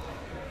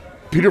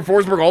 Peter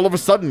Forsberg all of a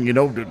sudden,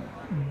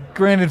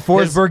 Granted,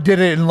 Forsberg did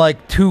it in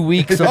like 2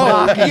 weeks of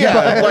hockey.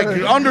 Yeah, like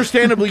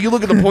understandably, you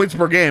look at the points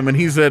per game, and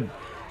he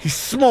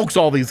smokes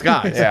all these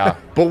guys. Yeah.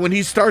 But when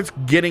he starts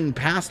getting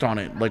passed on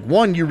it, like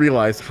you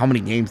realize how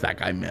many games that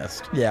guy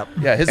missed. Yeah.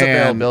 Yeah, his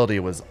availability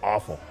was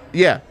awful.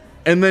 Yeah.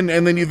 And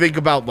then you think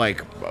about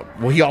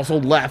he also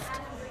left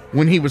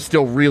when he was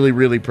still really,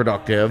 really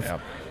productive.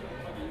 Yep.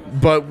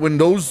 But when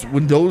those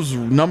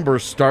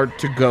numbers start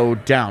to go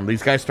down,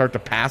 these guys start to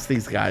pass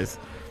these guys.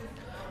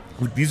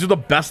 These are the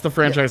best the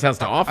franchise has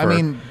to offer. I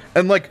mean,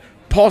 and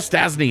Paul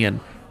Stastny and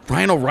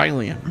Ryan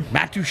O'Reilly and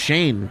Matt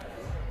Duchene,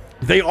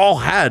 they all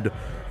had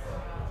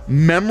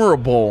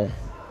memorable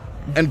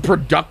and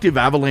productive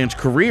Avalanche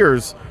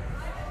careers,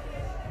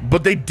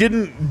 but they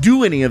didn't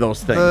do any of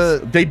those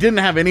things. They didn't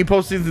have any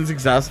postseason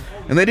success,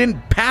 and they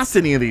didn't pass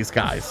any of these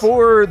guys.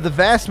 For the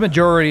vast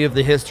majority of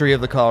the history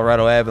of the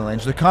Colorado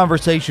Avalanche, the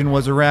conversation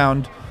was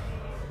around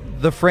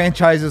the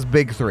franchise's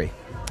big 3.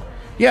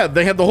 Yeah,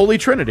 they had the Holy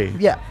Trinity.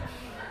 Yeah.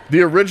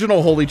 The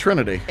original Holy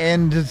Trinity.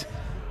 And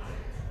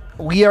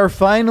we are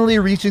finally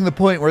reaching the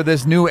point where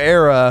this new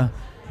era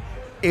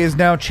is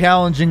now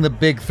challenging the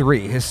big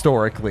 3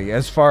 historically,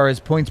 as far as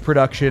points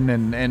production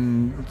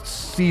and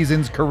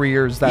seasons,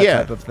 careers, that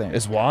type of thing.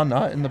 Is Waugh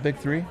not in the big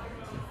 3?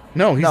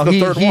 No, he's the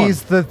third one.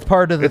 He's the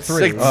part of the it's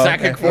 3.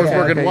 Sakic,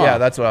 Forsberg, and Waugh. Yeah,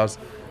 that's what I was.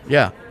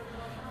 Yeah.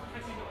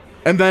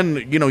 And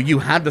then, you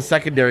had the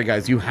secondary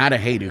guys. You had a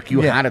Hayduk.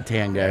 You had a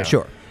Tanguay.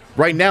 Sure.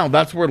 Right now,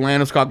 that's where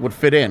Landeskog would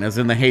fit in, as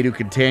in the Hayduk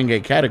and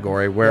Tanguay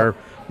category, where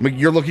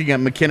you're looking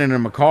at McKinnon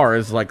and Makar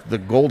as the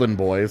golden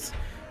boys.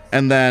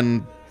 And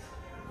then...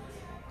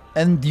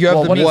 And you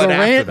have the Mikko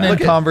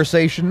Rantanen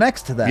conversation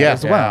next to that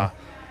as well. Yeah.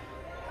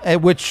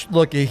 At which,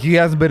 look, he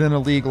hasn't been in the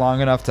league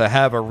long enough to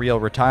have a real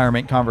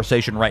retirement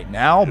conversation right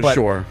now,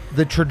 but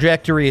the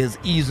trajectory is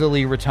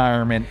easily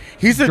retirement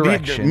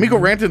direction. Mikko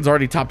Rantanen's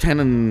already top 10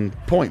 in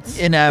points.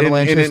 In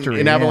Avalanche history.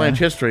 In Avalanche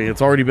history.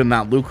 It's already been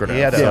that lucrative.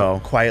 He had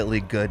a quietly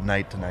good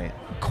night tonight.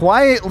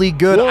 Quietly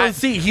good. Well,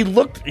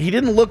 he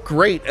didn't look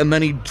great, and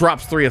then he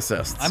drops 3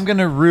 assists. I'm going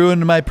to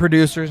ruin my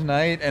producer's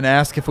night and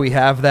ask if we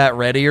have that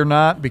ready or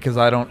not, because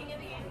I don't...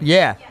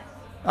 Yeah.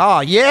 Oh,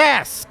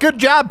 yes. Good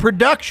job,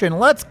 production.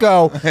 Let's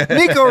go.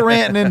 Mikko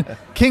Rantanen,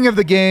 king of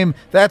the game.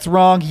 That's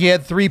wrong. He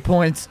had 3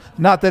 points.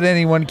 Not that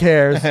anyone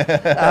cares.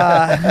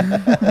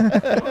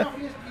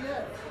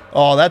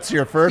 Oh, that's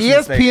your first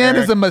mistake, ESPN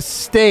Eric. is a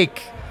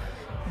mistake.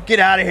 Get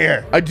out of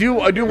here. I do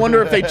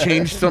wonder if they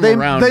changed some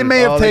around. They may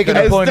have taken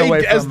a point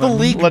away from as the them.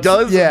 league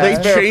does, they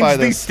change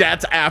these this.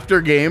 stats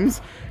after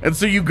games. And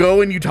so you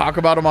go and you talk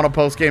about them on a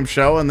post-game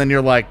show, and then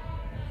you're like,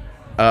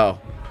 oh.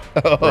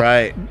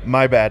 Right.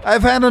 My bad.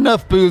 I've had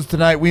enough booze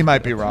tonight. We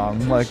might be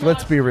wrong.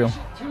 Let's be real.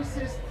 2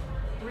 assists,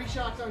 3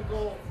 shots on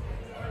goal.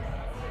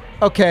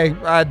 Okay,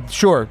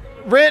 sure.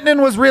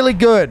 Rantanen was really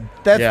good.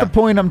 That's the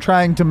point I'm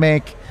trying to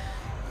make.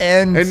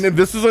 And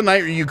this is a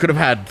night where you could have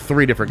had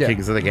 3 different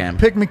kings of the game.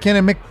 Pick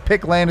McKinnon,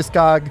 pick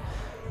Landeskog,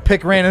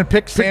 pick Rantanen,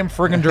 pick Sam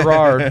friggin'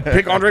 Girard.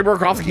 Pick Andre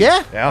Burakovsky.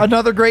 Yeah,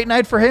 another great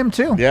night for him,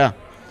 too. Yeah.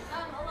 A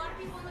lot of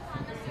people in the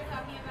comments are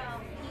talking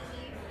about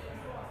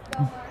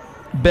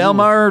Pete.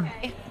 Belmar,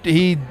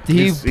 he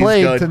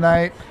played good.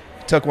 tonight.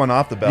 Took one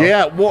off the belt.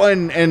 Yeah, well,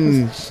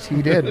 and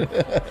He did.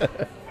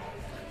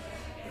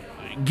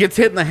 gets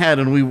hit in the head,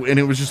 and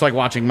it was just like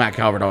watching Matt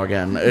Calverdo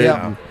again.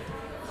 Yeah.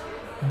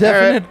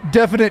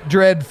 Definite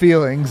dread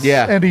feelings.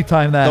 Yeah.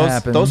 Anytime that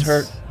happens. Those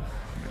hurt.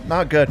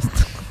 Not good.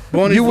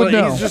 Well, You would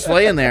know. He's just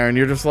laying there, and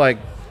you're just like,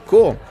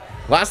 cool.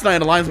 Last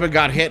night, a linesman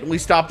got hit, and we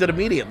stopped it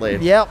immediately.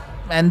 Yep.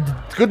 And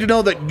It's good to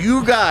know that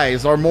you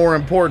guys are more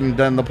important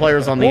than the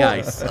players on the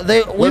ice. we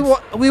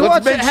Let's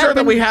watched make it sure happen.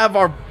 that we have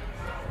our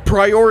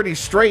priorities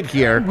straight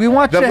here. We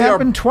watched that it we are-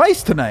 happen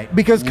twice tonight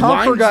because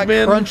Comfort got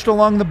Linesmen- crunched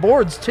along the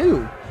boards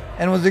too,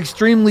 and was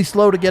extremely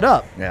slow to get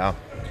up. Yeah.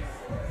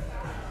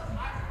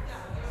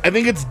 I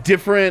think it's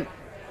different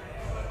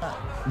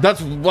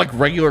That's like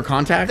regular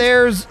contact.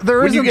 There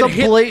When you isn't get a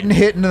hit- blatant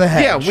hit in the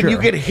head. Yeah, when sure.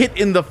 you get hit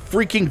in the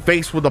freaking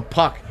face with a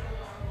puck,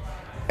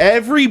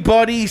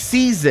 everybody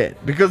sees it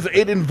because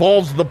it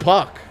involves the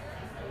puck.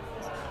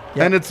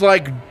 Yep. And it's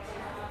like,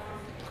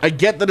 I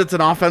get that it's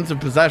an offensive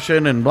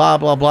possession and blah,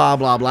 blah, blah,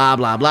 blah, blah,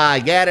 blah, blah. I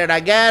get it.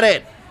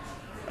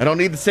 I don't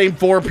need the same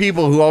 4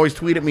 people who always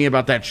tweet at me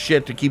about that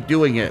shit to keep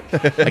doing it.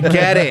 I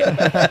get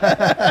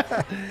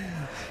it.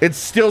 It's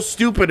still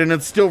stupid and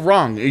it's still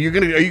wrong. Are you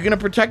gonna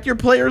protect your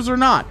players or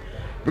not?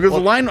 Because a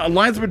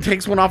linesman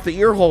takes one off the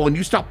ear hole and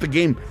you stop the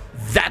game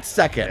that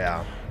second.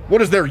 Yeah.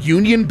 What is their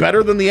union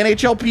better than the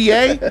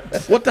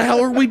NHLPA? What the hell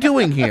are we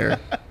doing here?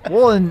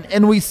 Well,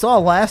 and we saw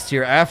last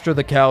year after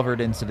the Calvert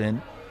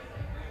incident,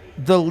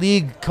 the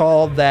league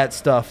called that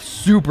stuff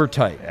super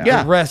tight.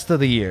 Yeah. The rest of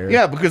the year.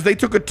 Yeah, because they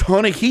took a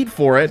ton of heat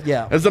for it.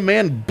 Yeah. As a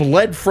man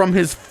bled from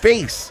his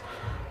face,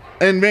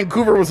 and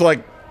Vancouver was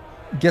like,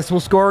 Guess we'll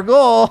score a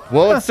goal.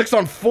 "Well, it's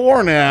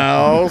 6-on-4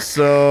 now,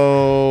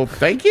 so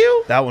thank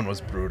you." That one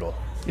was brutal.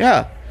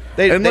 Yeah,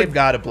 They've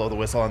got to blow the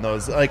whistle on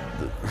those. Like,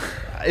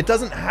 it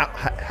doesn't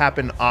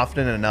happen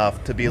often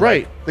enough to be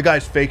Right. like the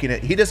guy's faking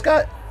it. He just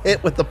got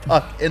hit with the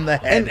puck in the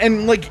head.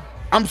 and like,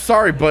 I'm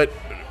sorry, but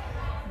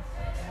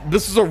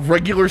this is a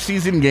regular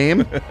season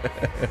game.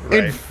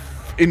 Right.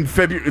 In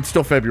February, it's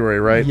still February,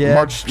 right? Yeah.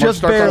 March Just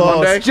starts barely. on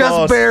Monday. Just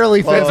Close.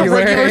 barely Close. It's a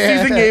February. regular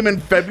season game in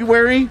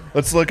February.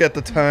 Let's look at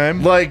the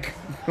time. Like,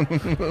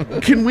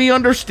 can we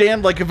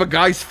understand, like, if a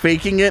guy's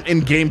faking it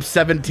in game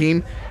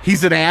 17,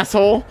 he's an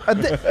asshole?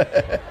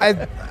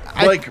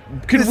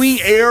 Can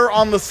we err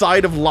on the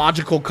side of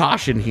logical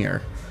caution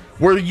here?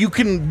 Where you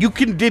can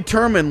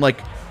determine, like,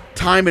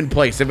 time and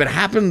place. If it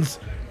happens,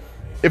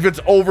 if it's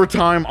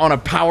overtime on a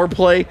power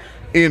play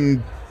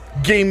in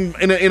a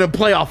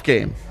playoff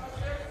game,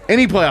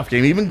 any playoff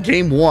game, even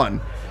game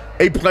 1,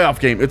 a playoff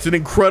game, it's an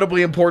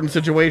incredibly important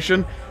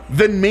situation,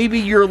 then maybe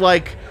you're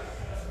like,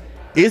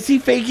 is he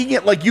faking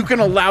it? Like, you can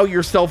allow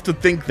yourself to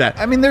think that.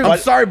 I mean, I'm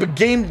sorry, but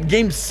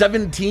game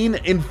 17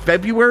 in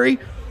February,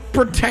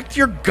 protect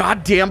your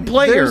goddamn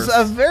players. There's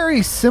a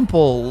very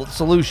simple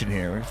solution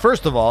here.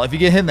 First of all, if you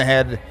get hit in the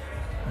head,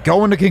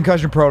 go into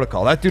concussion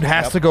protocol. That dude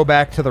has to go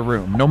back to the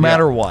room, no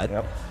matter what.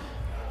 Yep.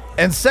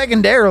 And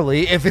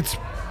secondarily, if it's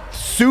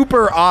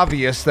super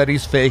obvious that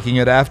he's faking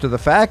it after the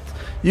fact,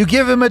 you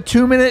give him a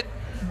 2-minute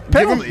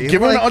penalty.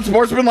 Give him an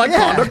unsportsmanlike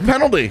Yeah. conduct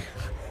penalty.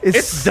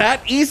 It's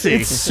that easy.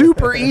 It's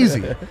super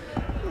easy.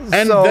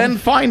 And so- then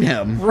fine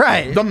him.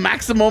 Right. The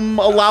maximum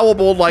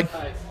allowable, like,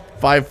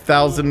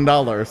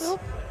 $5,000.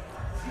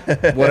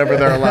 Whatever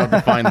they're allowed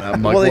to fine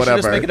them. Like, Well, they whatever.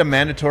 should just make it a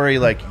mandatory,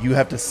 like, you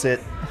have to sit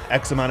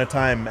X amount of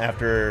time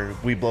after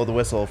we blow the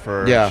whistle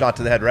for Yeah. a shot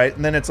to the head, right?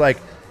 And then it's like,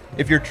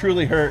 if you're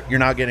truly hurt, you're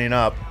not getting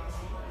up.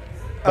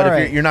 But All if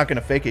right. you're not going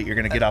to fake it, you're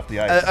going to get off the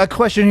ice. A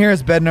question here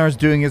as Bednar's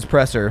doing his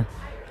presser.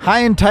 High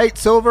and tight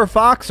Silver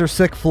Fox or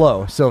sick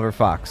flow Silver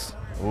Fox?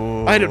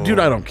 I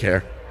don't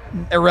care.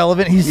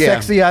 Irrelevant. He's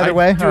sexy either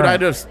way. Dude, All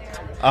right.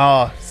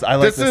 Oh, I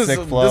like the sick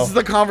flow. This is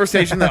the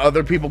conversation that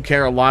other people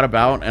care a lot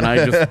about, and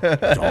I just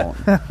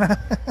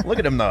don't. Look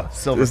at him, though.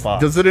 Silver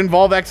Fox. Does it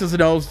involve X's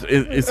and O's?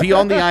 Is he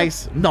on the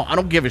ice? No, I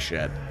don't give a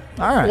shit.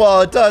 All right.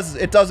 Well, it does.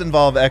 It does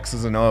involve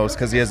X's and O's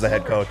because he is the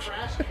head coach.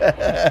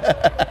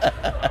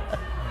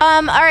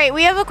 All right,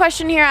 we have a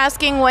question here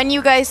asking when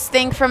you guys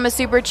think from a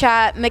super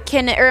chat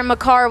McKinnon or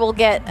McCarr will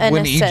get an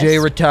when assist.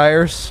 EJ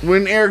retires,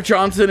 When Eric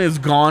Johnson is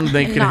gone,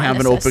 they can Not have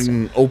an an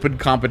assist. open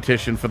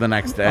competition for the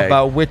next day.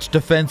 about which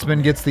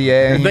defenseman gets the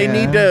A. They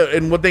need to,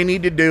 and what they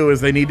need to do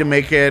is they need to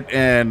make it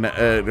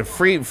an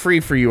free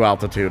for you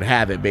altitude.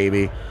 Have it,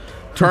 baby.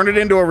 Turn it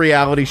into a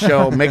reality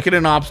show. Make it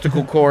an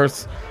obstacle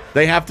course.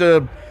 They have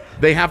to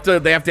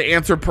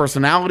answer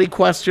personality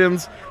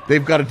questions.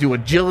 They've got to do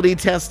agility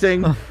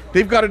testing.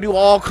 They've got to do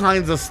all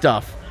kinds of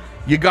stuff.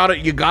 You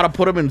gotta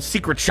put them in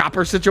secret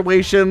shopper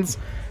situations.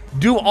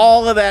 Do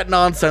all of that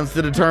nonsense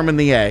to determine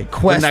the A.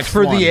 Quest the next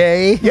for one. the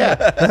A. Yeah,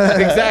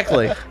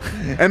 exactly.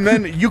 And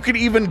then you could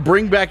even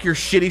bring back your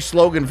shitty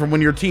slogan from when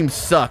your team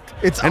sucked.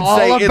 It's and all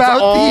say about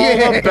it's all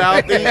the A.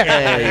 about the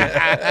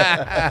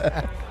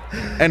A.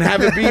 And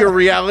have it be a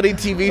reality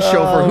TV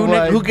show for Oh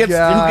my who gets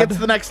God.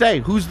 the next day.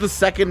 Who's the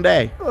second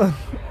day?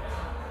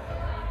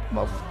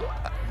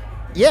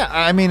 Yeah,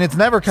 I mean, it's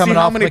never coming See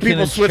how off many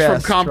people McKinnon's switch from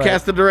chest, Comcast right?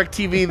 to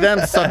DirecTV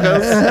then,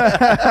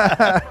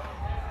 suckers.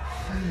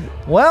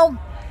 Well,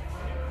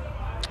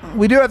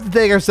 we do have to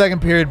take our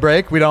second period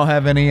break. We don't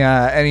have any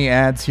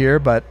ads here,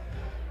 but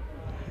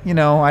you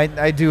know,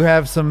 I do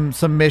have some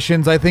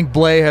missions. I think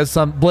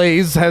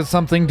Blaze has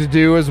something to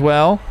do as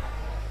well.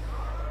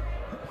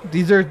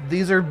 These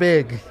are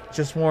big.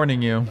 Just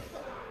warning you.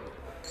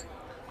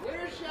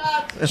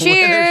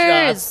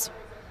 Cheers.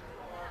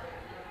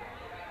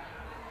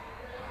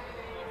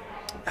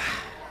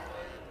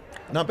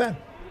 Not bad.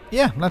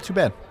 Yeah, not too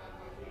bad.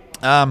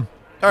 All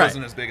right,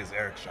 Wasn't as big as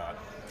Eric's shot.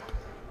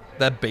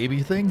 that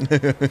baby thing.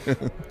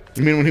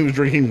 You mean when he was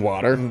drinking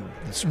water? The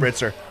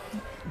spritzer.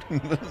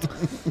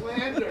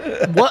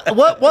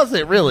 What was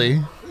it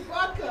really?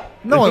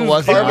 No, it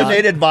wasn't.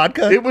 Carbonated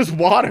vodka. It was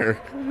water.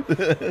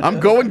 I'm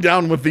going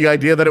down with the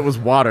idea that it was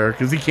water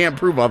because he can't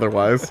prove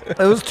otherwise. It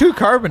was too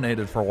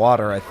carbonated for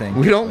water, I think.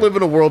 We don't live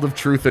in a world of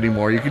truth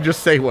anymore. You can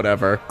just say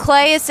whatever.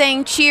 Clay is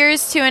saying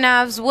cheers to an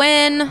Avs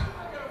win.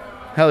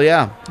 Hell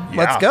yeah.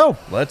 Let's go.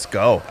 Let's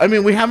go. I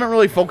mean, we haven't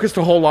really focused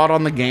a whole lot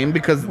on the game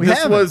because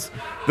this haven't.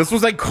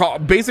 was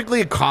like basically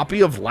a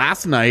copy of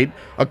last night,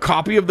 a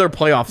copy of their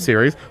playoff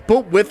series,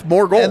 but with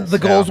more goals. And the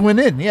goals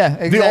went in. Yeah,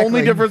 exactly. The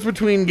only difference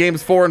between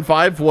games 4 and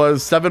 5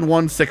 was 7-1,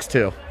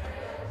 6-2.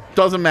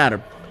 Doesn't matter.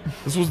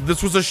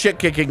 This was a shit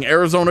kicking.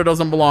 Arizona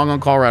doesn't belong on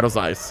Colorado's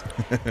ice.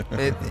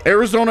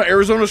 Arizona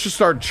should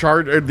start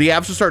the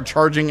Avs should start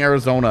charging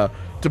Arizona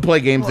to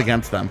play games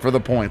against them for the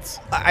points.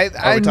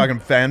 Are we talking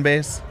fan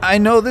base? I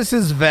know this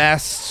is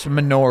vast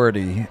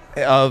minority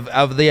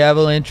of the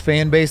Avalanche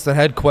fan base that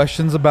had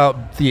questions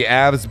about the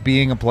Avs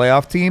being a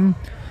playoff team.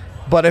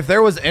 But if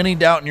there was any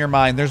doubt in your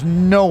mind, there's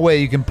no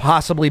way you can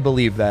possibly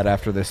believe that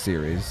after this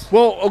series.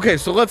 Well, okay,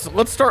 so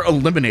let's start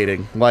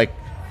eliminating. Like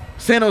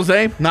San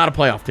Jose, not a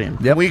playoff team.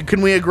 Yep.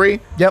 Can we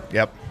agree? Yep.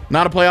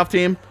 Not a playoff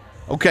team.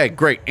 Okay,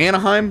 great.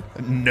 Anaheim,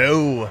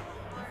 No.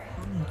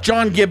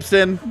 John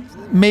Gibson.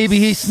 Maybe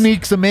he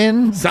sneaks them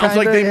in. Sounds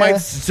like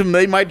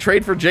they might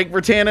trade for Jake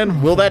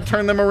Virtanen. Will that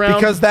turn them around?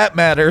 Because that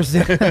matters.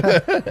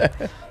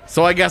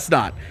 So I guess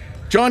not.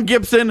 John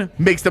Gibson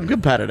makes them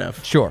competitive.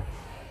 Sure.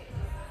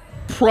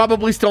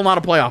 Probably still not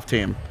a playoff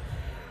team.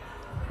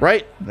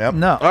 Right? Yep.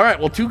 No. All right,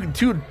 well,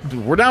 two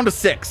we're down to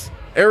 6.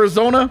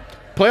 Arizona,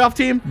 playoff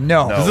team?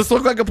 No. Does this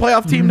look like a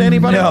playoff team to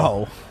anybody?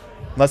 No.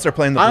 Unless they're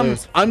playing the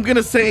Blues. I'm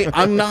gonna say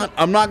I'm not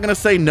gonna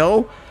say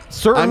no.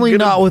 Certainly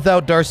not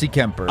without Darcy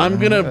Kemper. I'm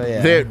gonna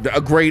Yeah.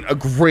 a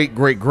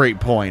great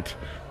point.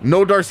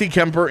 No Darcy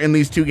Kemper in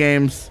these 2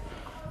 games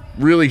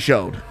really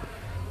showed.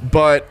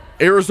 But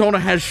Arizona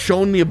has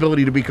shown the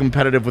ability to be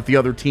competitive with the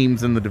other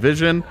teams in the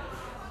division,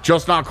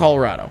 just not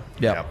Colorado.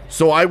 Yeah.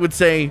 So I would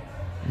say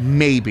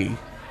maybe.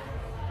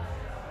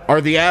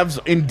 Are the Avs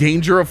in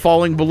danger of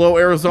falling below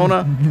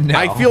Arizona? No.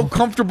 I feel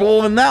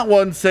comfortable in that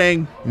one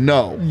saying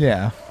no.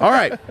 Yeah. All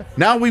right.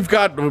 Now we've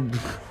got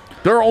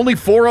there are only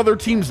 4 other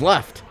teams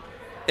left.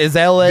 Is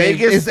LA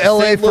Vegas, LA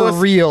St. Louis, for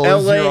real? LA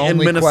is your and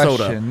only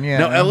Minnesota. question. Yeah.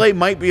 Now LA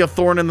might be a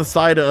thorn in the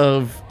side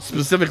of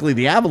specifically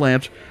the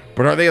Avalanche,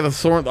 but are they a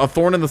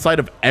thorn in the side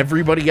of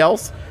everybody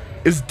else?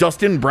 Is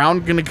Dustin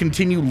Brown going to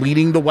continue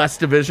leading the West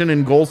Division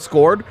in goals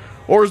scored,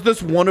 or is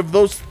this one of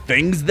those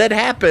things that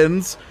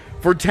happens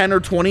for 10 or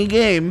 20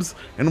 games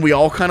and we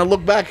all kind of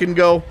look back and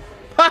go,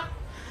 "Ha,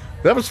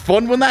 that was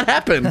fun when that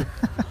happened."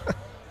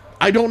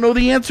 I don't know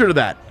the answer to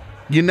that.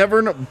 You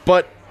never know,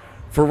 but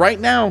for right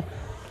now,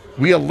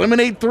 we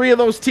eliminate 3 of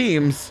those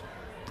teams.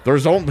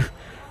 There's only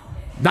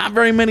not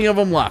very many of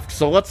them left.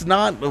 So let's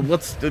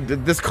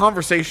this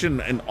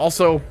conversation and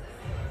also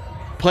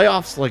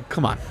playoffs, like,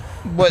 come on.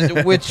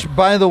 Which,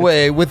 by the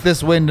way, with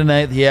this win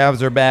tonight, the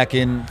Avs are back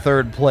in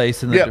 3rd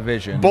place in the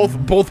division.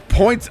 Both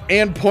points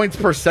and points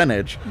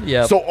percentage.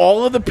 Yep. So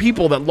all of the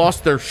people that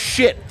lost their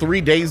shit 3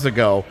 days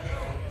ago,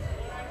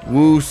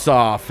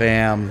 woo-saw,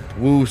 fam.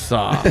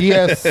 Woo-saw.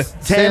 Yes.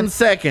 10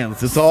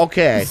 seconds. It's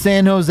okay.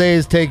 San Jose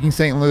is taking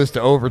St. Louis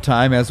to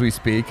overtime as we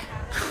speak.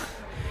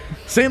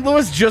 St.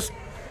 Louis just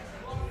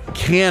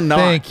cannot.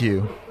 Thank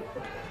you.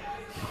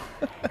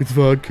 It's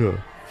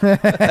vodka.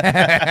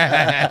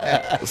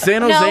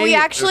 San Jose. No, we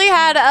actually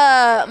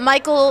had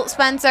Michael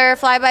Spencer,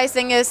 Flyby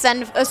Singus,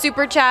 send a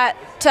super chat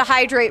to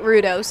hydrate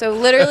Rudo. So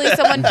literally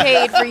someone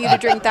paid for you to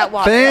drink that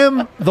water.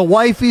 Fam, the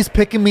wifey's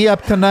picking me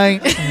up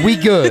tonight. We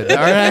good, all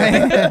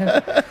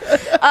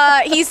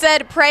right? He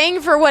said,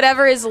 praying for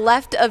whatever is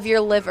left of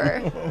your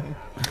liver.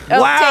 Oh,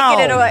 Wow.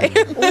 taking it away.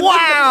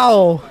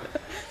 Wow.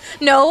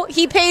 No,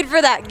 he paid for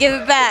that. Give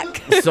it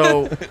back.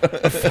 So,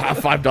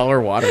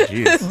 $5 water,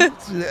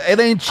 jeez. It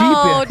ain't cheap.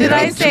 Oh, yet. did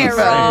I say it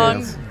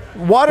wrong?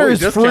 Water Holy is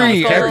discount.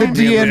 free at the Carry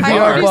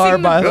DNVR me. bar,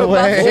 by the Buffalo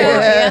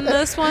way. and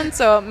this one,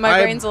 so my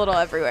I- brain's a little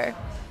everywhere.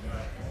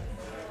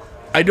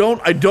 I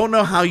don't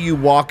know how you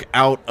walk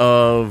out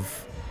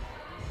of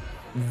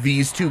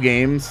these 2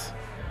 games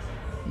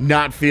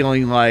not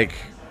feeling like,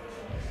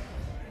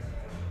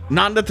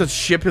 not that the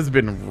ship has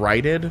been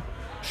righted,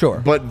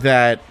 Sure. but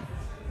that,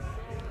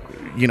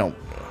 you know,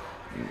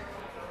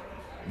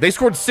 they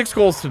scored 6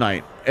 goals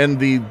tonight, and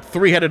the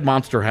 3-headed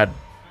monster had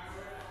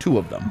 2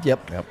 of them.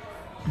 Yep.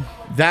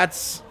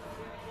 That's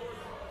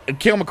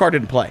Cale Makar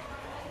didn't play.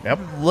 Yep.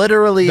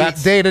 Literally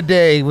That's- day to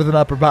day with an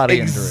upper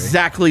body injury.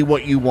 Exactly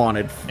what you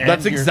wanted.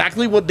 That's you're-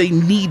 exactly what they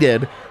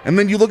needed. And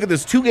then you look at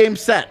this 2-game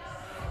set.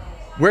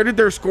 Where did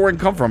their scoring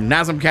come from?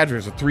 Nazem Kadri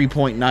is a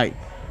 3-point night.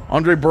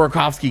 Andrei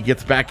Burakovsky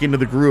gets back into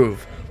the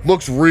groove.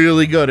 Looks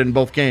really good in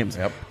both games.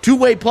 Yep.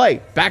 2-way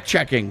play, back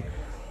checking.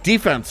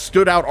 Defense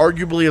stood out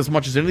arguably as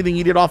much as anything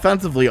he did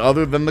offensively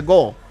other than the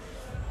goal.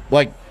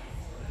 Like,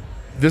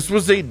 this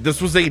was a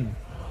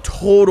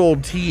total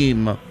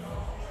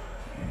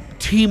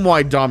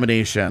team-wide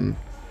domination.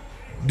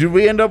 Did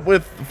we end up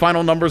with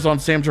final numbers on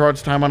Sam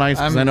Girard's time on ice?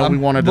 Because I know we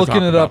wanted to talk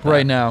looking it about up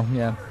right that. now.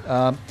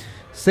 Yeah.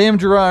 Sam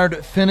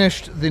Girard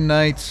finished the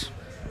night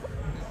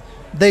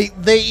They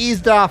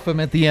eased off him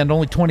at the end,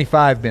 only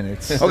 25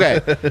 minutes. Okay,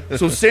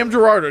 so Sam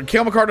Girard,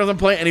 Cale Makar doesn't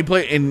play,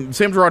 and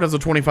Sam Girard has a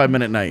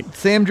 25-minute night.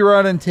 Sam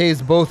Girard and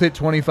Taves both hit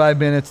 25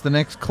 minutes. The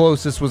next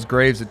closest was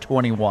Graves at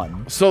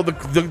 21. So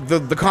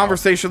the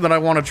conversation that I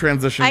want to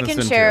transition I this can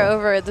into, share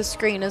over the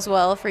screen as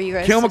well for you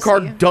guys. Cale to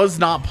Makar see. does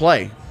not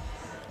play.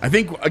 I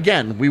think,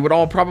 again, we would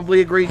all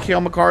probably agree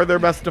Cale Makar their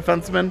best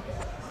defenseman.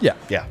 Yeah.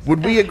 Yeah.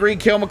 Would we agree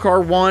Cale Makar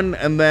 1,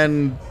 and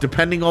then,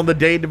 depending on the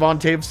day, Devon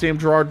Taves, Sam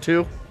Girard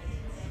 2?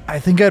 I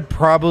think I'd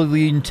probably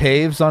lean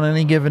Taves on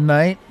any given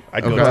night.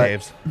 I'd go Okay.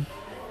 Taves.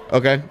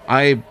 Okay,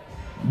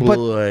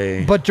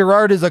 But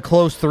Girard is a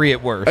close 3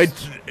 at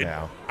worst.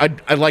 Yeah.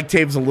 I like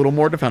Taves a little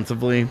more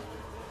defensively.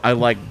 I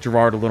like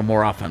Girard a little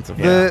more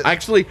offensively. Yeah.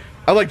 Actually,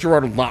 I like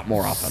Girard a lot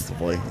more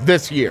offensively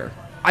this year.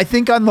 I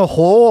think on the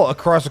whole,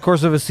 across the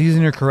course of a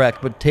season, you're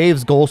correct. But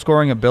Taves'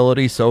 goal-scoring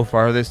ability so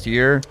far this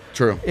year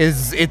True.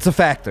 it's a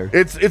factor.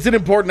 It's an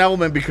important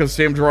element because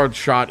Sam Girard's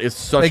shot is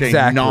such a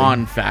Exactly.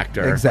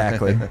 non-factor.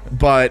 Exactly.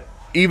 But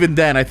even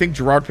then, I think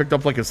Girard picked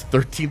up like his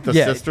 13th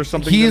assist or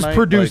something. He is tonight.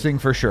 producing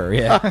for sure.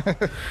 Yeah.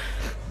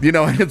 You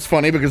know, and it's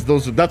funny because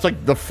that's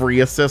like the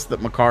free assist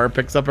that Makar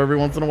picks up every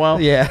once in a while.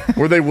 Yeah.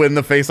 Where they win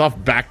the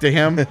face-off back to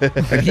him,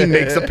 and he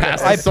makes a pass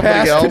to I somebody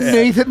passed else. to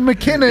Nathan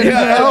McKinnon.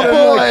 Yeah.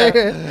 Oh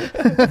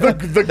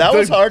boy. That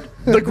was hard.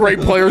 The great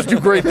players do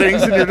great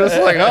things, and you're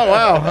just like, oh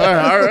wow,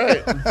 all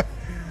right.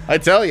 I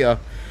tell you.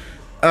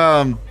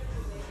 But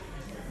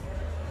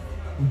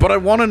I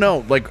want to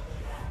know, like,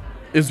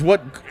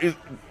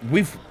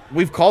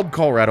 we've called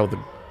Colorado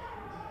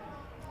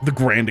the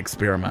grand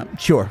experiment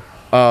Sure.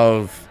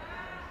 of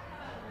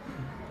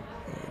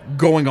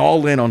going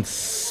all in on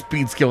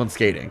speed, skill, and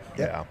skating.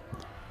 Yeah.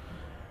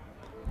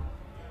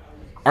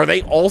 Are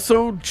they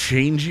also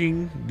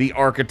changing the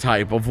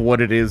archetype of what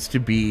it is to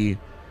be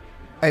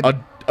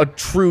a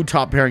true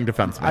top pairing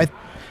defenseman?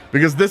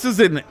 Because this is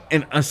an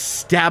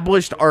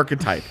established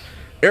archetype.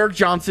 Eric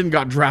Johnson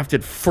got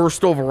drafted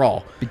first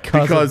overall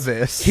Because of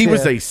this, he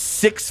was yeah. a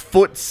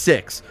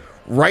 6'6"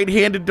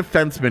 right-handed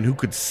defenseman who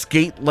could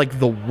skate like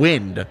the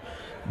wind,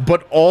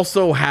 but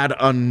also had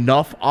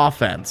enough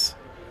offense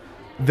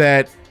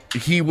that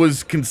he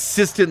was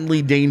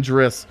consistently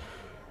dangerous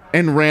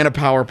and ran a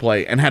power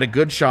play and had a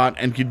good shot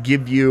and could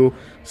give you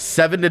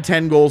 7 to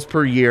 10 goals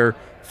per year,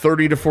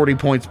 30 to 40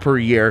 points per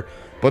year.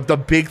 But the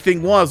big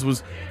thing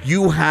was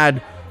you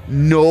had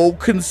no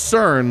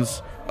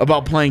concerns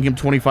about playing him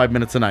 25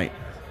 minutes a night.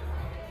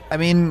 I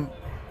mean,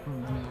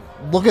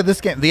 look at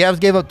this game. The Avs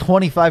gave up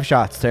 25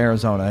 shots to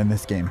Arizona in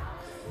this game.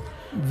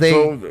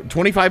 So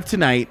 25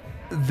 tonight,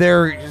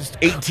 They're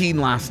 18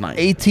 last night.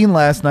 18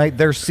 last night.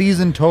 Their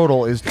season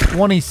total is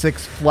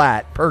 26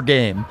 flat per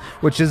game,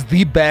 which is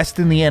the best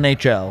in the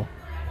NHL.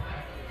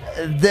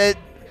 That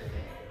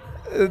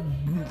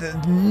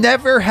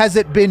never has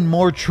it been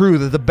more true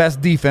that the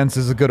best defense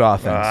is a good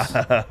offense.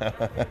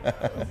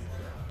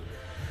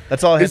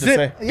 That's all I had Is to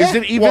say.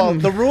 it even Well,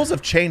 the rules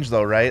have changed,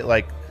 though, right?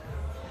 Like,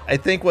 I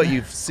think what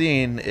you've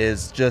seen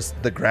is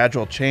just the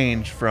gradual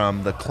change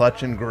from the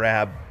clutch and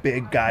grab,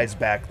 big guys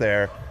back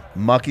there,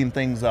 mucking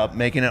things up,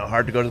 making it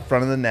hard to go to the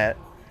front of the net,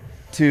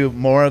 to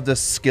more of the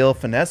skill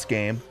finesse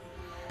game,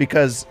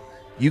 because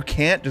you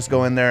can't just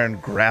go in there and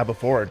grab a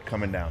forward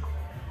coming down,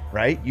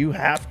 right? You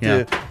have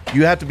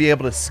to be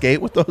able to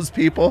skate with those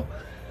people.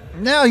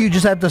 Now you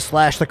just have to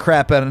slash the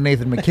crap out of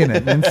Nathan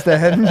McKinnon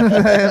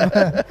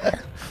instead.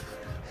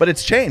 But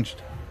it's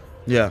changed.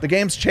 Yeah. The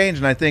game's changed,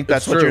 and I think that's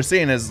It's what true. you're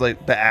seeing is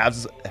like the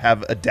Avs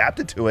have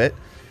adapted to it,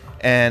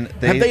 and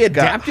Have they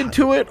adapted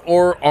to it,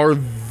 or are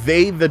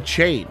they the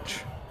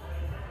change?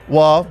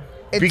 Well,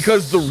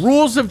 Because the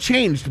rules have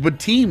changed, but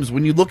teams,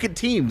 when you look at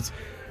teams,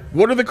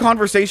 what are the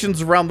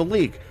conversations around the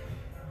league?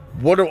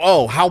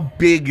 How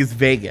big is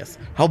Vegas?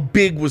 How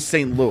big was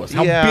St. Louis?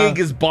 How Yeah. big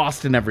is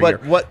Boston every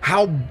But year?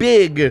 How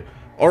big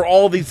are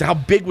all these? How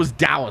big was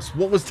Dallas?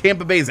 What was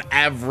Tampa Bay's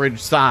average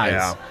size?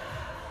 Yeah.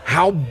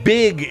 How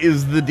big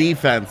is the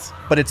defense?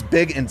 but it's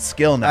big in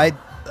skill now.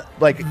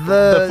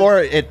 The- Before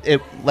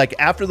it like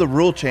after the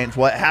rule change,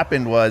 what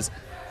happened was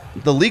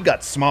the league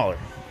got smaller,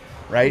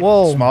 right?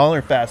 Whoa.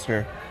 Smaller,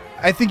 faster.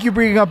 I think you're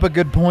bringing up a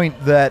good point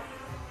that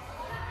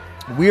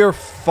we are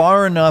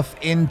far enough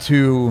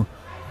into,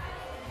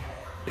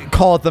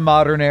 call it the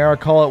modern era,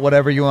 call it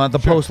whatever you want, the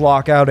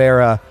post-lockout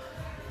era.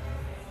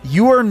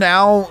 You are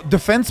now,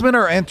 defensemen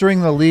are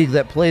entering the league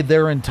that played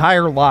their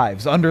entire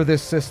lives under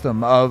this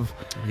system of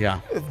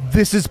Yeah.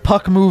 this is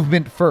puck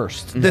movement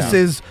first. This Yeah.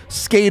 is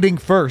skating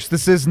first.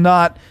 This is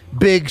not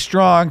big,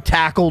 strong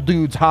tackle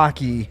dudes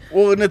hockey.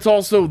 Well, and it's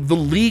also, the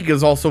league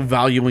is also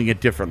valuing it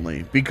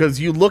differently because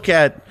you look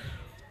at,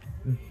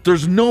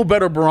 there's no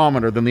better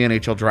barometer than the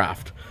NHL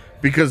draft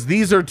because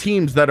these are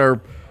teams that are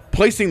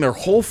placing their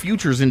whole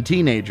futures in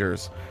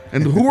teenagers.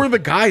 And who are the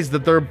guys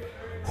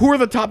who are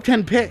the top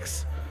 10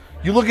 picks?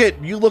 You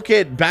look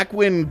at back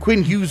when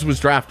Quinn Hughes was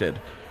drafted.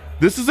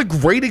 This is a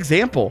great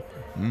example.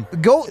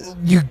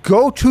 You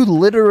go to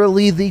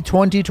literally the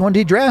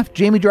 2020 draft,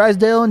 Jamie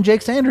Drysdale and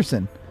Jake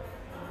Sanderson.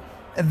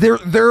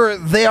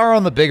 They are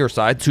on the bigger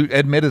side,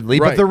 admittedly,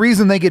 Right. but the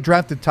reason they get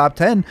drafted top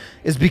 10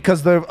 is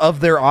because of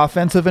their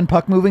offensive and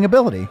puck moving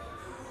ability.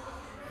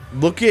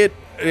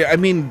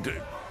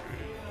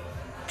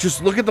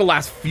 Just look at the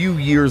last few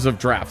years of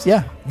drafts.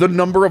 Yeah. The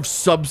number of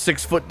sub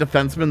 6 foot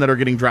defensemen that are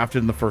getting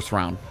drafted in the first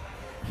round.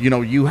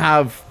 You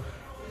have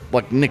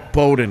like Nick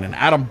Bowden and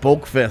Adam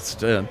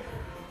Boqvist and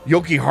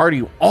Yoki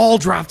Hardy, all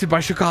drafted by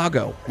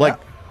Chicago. Like,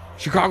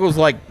 Chicago's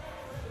like,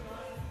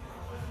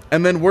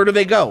 and then where do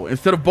they go?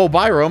 Instead of Bo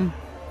Byram,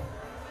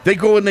 they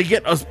go and they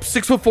get a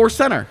 6'4"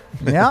 center.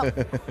 Yeah.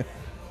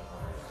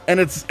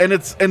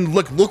 And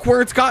look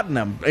where it's gotten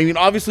them. I mean,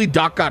 obviously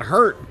Doc got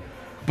hurt,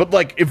 but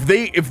like if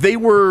they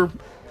were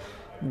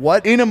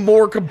in a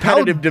more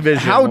competitive division,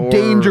 how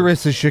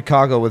dangerous is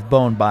Chicago with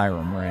Bone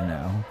Byram right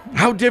now?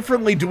 How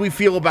differently do we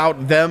feel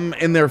about them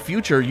in their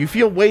future? You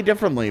feel way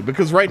differently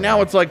because right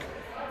now it's like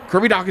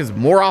Kirby Doc is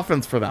more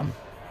offense for them,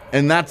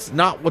 and that's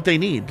not what they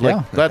need.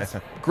 Like that's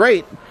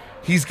great.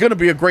 He's going to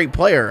be a great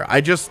player. I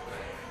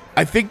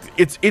think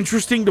it's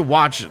interesting to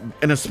watch,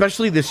 and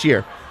especially this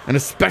year, and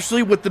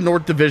especially with the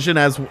North Division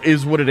as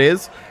is what it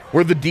is,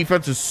 where the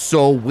defense is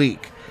so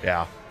weak.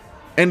 Yeah.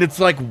 And it's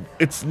like,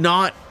 it's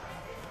not,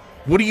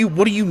 what do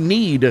you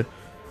need?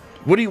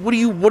 What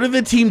are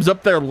the teams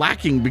up there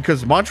lacking?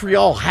 Because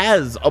Montreal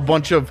has a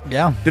bunch of,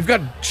 they've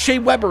got Shea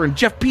Weber and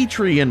Jeff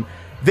Petrie, and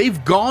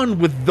they've gone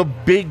with the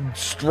big,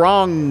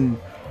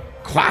 strong,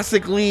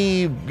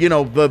 classically,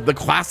 the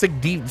classic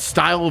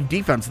style of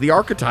defense, the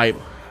archetype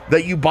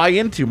that you buy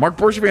into. Marc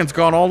Bergevin's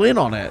gone all in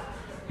on it.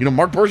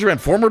 Marc Bergevin,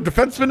 former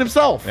defenseman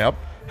himself,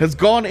 has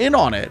gone in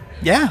on it.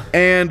 Yeah.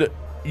 And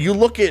you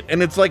look at,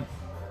 and it's like,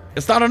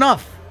 it's not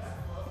enough.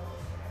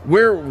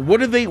 What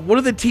do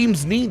the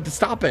teams need to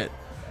stop it?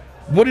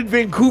 What did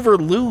Vancouver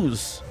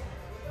lose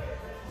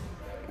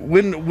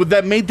when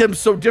that made them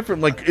so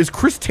different? Like, is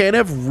Chris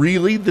Tanev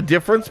really the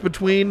difference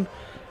between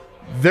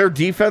their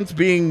defense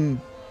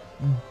being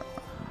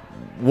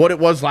what it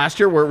was last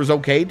year, where it was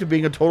okay, to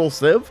being a total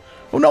sieve?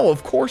 Oh no,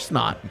 of course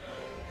not.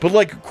 But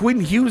like Quinn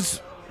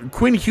Hughes'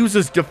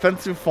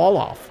 defensive fall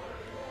off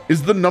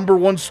is the number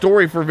one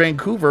story for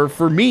Vancouver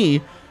for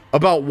me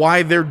about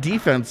why their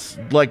defense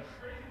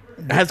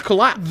has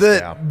collapsed.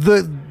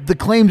 The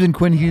claims in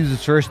Quinn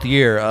Hughes' first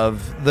year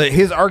of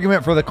his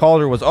argument for the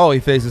Calder was, he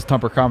faces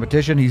tougher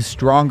competition, he's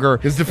stronger,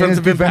 his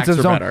defensive impacts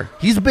are better.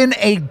 He's been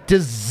a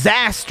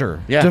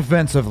disaster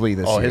defensively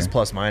this year. His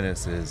plus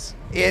minus is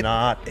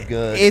not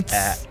good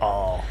at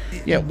all.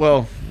 Yeah,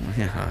 well,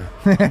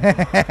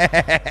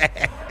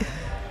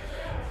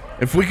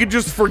 if we could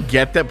just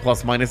forget that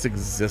plus minus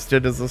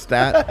existed as a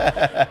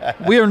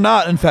stat. We are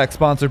not, in fact,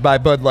 sponsored by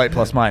Bud Light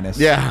Plus Minus.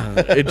 Yeah,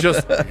 it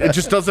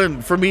just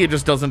doesn't, for me, it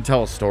just doesn't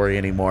tell a story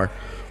anymore.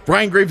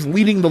 Ryan Graves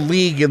leading the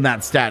league in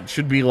that stat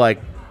should be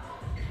like,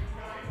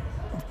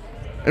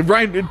 and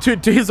Ryan,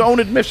 to his own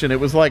admission, it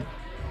was like,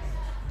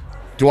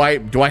 do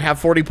I have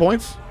 40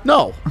 points?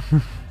 No.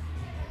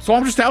 So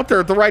I'm just out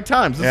there at the right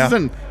times. This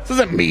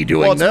isn't me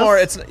doing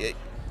this.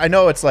 I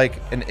know it's like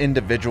an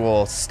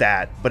individual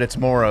stat, but it's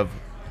more of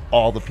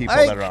all the people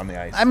that are on the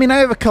ice. I mean, I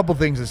have a couple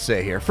things to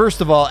say here.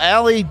 First of all,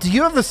 Allie, do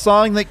you have the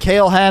song that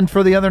Kale had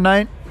for the other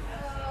night?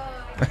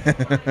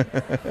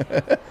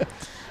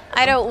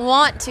 I don't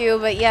want to,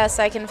 but yes,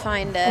 I can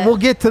find it. We'll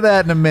get to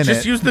that in a minute.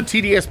 Just use the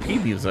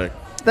TDSP music.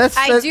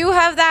 I do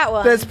have that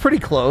one. That's pretty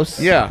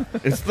close. Yeah,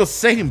 it's the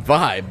same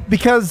vibe.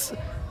 Because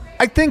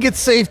I think it's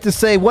safe to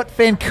say what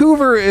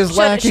Vancouver is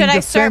lacking should I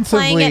defensively.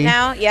 start playing it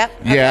now? Yep.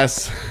 Okay.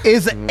 Yes.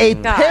 Is a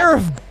pair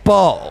of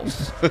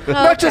balls.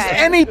 Not just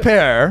any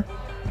pair,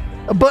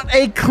 but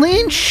a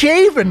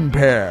clean-shaven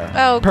pair.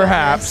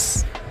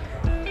 Perhaps.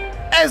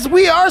 As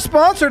we are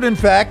sponsored, in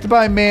fact,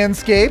 by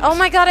Manscaped. Oh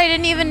my God, I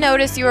didn't even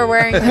notice you were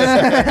wearing this.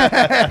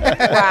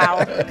 Wow.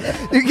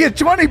 You get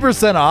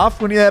 20%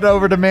 off when you head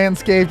over to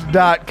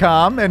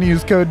manscaped.com and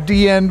use code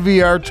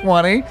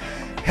DNVR20.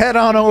 Head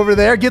on over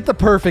there, get the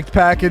perfect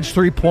package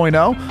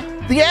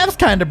 3.0. The Avs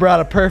kind of brought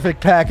a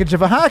perfect package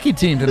of a hockey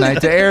team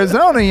tonight to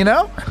Arizona,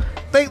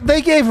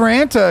 They gave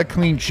Ranta a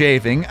clean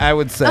shaving, I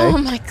would say. Oh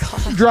my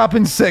God.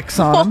 Dropping 6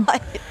 on him.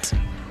 What?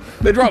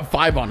 They dropped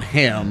 5 on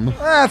him.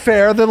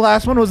 Fair. The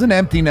last one was an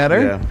empty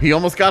netter. Yeah, he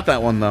almost got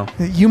that one, though.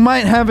 You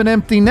might have an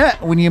empty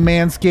net when you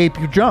manscape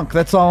your junk.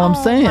 That's all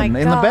I'm saying.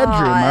 In the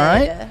bedroom, all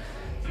right?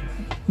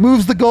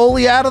 Moves the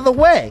goalie out of the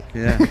way.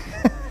 Yeah.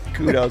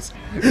 Kudos.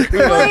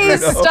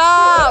 Please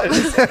stop.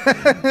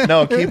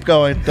 No, keep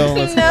going. Don't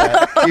listen to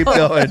that. Keep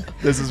going.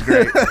 This is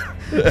great.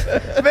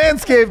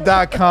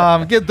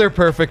 Manscaped.com. Get their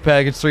perfect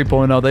package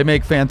 3.0. They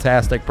make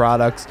fantastic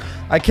products.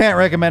 I can't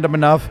recommend them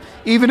enough.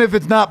 Even if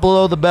it's not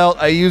below the belt,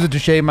 I use it to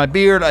shave my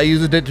beard. I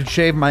use it to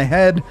shave my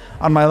head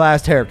on my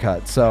last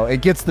haircut. So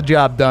it gets the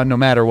job done no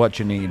matter what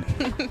you need.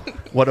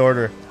 What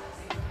order?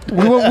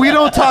 We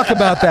don't talk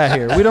about that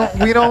here.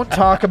 We don't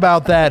talk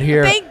about that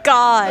here. Thank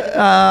God.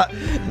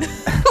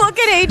 Look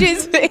at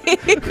AJ's face.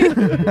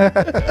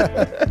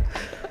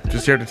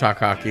 Just here to talk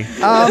hockey.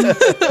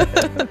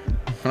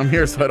 I'm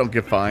here so I don't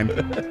get fined.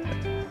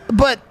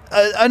 But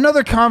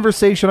another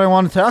conversation I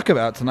want to talk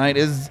about tonight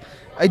is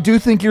I do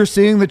think you're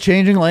seeing the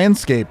changing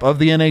landscape of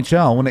the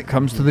NHL when it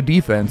comes to the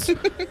defense.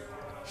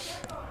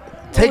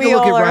 Take We a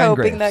look all at are Ryan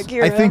hoping Graves. that,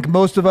 Kira. I think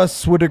most of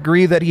us would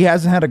agree that he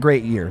hasn't had a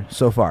great year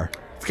so far.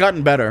 It's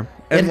gotten better.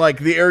 And like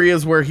the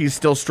areas where he's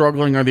still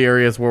struggling are the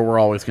areas where we're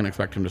always going to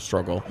expect him to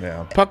struggle.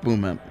 Yeah. Puck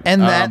movement.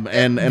 And that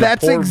and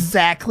that's a poor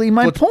exactly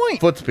my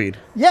point. Foot speed.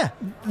 Yeah,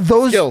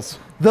 those Skills.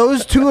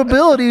 Those two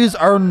abilities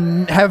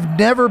have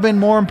never been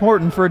more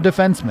important for a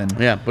defenseman.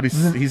 Yeah, but he's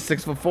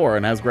 6'4"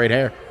 and has great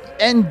hair.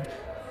 And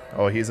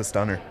Oh, he's a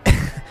stunner.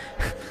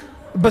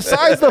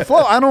 besides the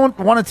flow, I don't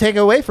want to take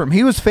away from him.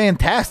 He was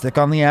fantastic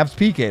on the Avs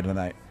PK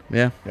tonight.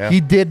 Yeah.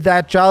 He did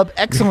that job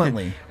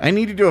excellently. I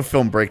need to do a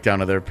film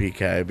breakdown of their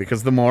PK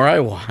because the more I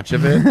watch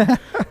of it,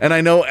 and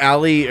I know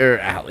Andy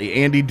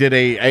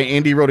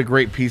wrote a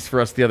great piece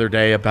for us the other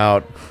day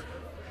about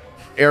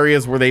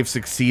areas where they've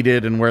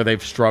succeeded and where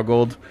they've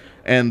struggled,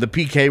 and the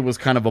PK was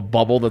kind of a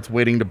bubble that's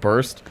waiting to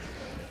burst.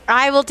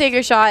 I will take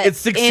a shot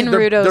in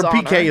Rudo's Their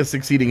PK honor. is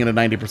succeeding at a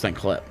 90%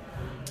 clip.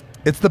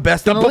 It's the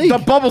best in the league. The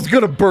bubble's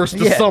gonna burst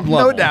to Yeah, some no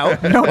level.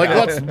 doubt. No like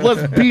doubt.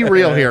 let's be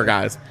real here,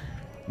 guys.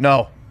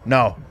 No.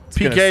 It's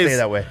gonna stay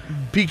that way.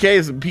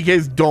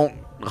 PKs don't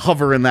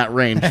hover in that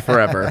range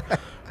forever.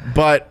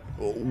 But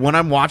when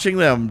I'm watching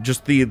them,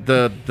 just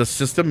the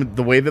system,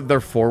 the way that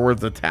their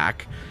forwards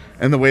attack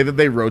and the way that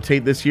they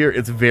rotate this year,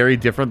 it's very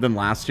different than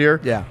last year.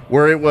 Yeah.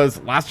 Where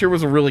last year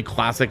was a really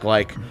classic,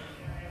 like,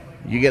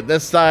 you get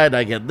this side,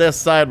 I get this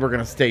side, we're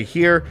gonna stay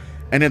here.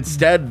 And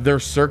instead they're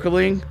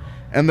circling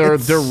and they're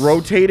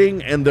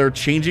rotating and they're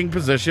changing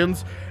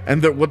positions,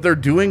 and what they're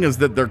doing is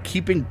that they're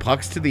keeping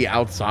pucks to the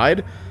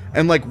outside.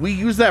 And like, we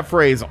use that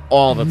phrase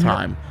all the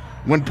time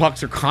when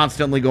pucks are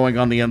constantly going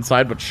on the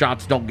inside, but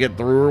shots don't get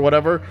through or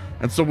whatever.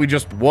 And so we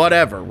just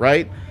whatever,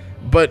 right?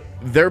 But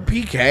their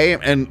PK,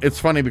 and it's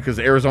funny because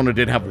Arizona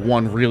did have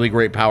one really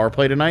great power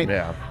play tonight.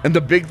 Yeah. And the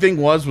big thing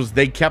was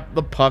they kept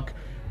the puck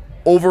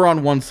over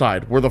on one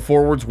side where the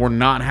forwards were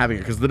not having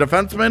it, because the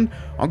defensemen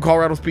on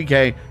Colorado's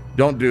PK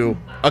don't do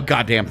a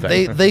goddamn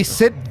thing. They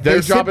sit. Their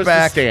they job sit is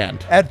back. to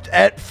stand.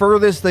 At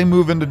furthest, they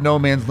move into no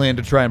man's land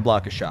to try and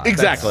block a shot.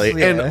 Exactly.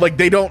 That's- yeah. And like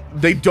they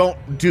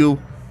don't do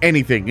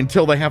anything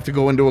until they have to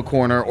go into a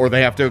corner or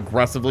they have to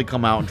aggressively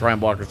come out and try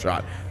and block a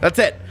shot. That's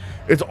it.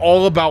 It's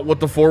all about what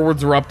the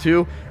forwards are up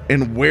to,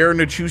 and where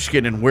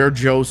Nichushkin and where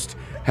Jost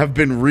have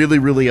been really,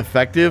 really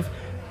effective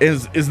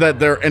is that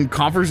they're in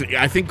Conference.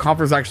 I think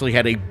Conference actually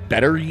had a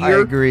better year.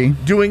 I agree.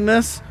 Doing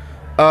this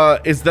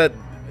is that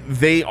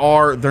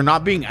they're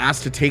not being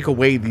asked to take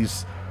away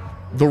the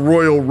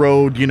Royal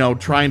Road,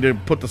 trying to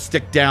put the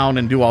stick down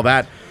and do all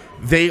that.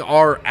 They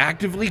are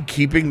actively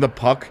keeping the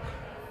puck.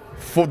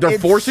 They're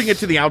forcing it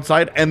to the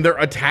outside, and they're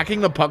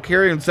attacking the puck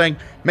carrier and saying,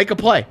 make a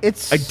play.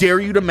 I dare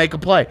you to make a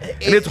play.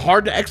 And it's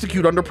hard to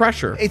execute under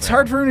pressure. It's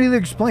hard for me to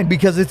explain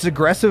because it's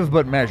aggressive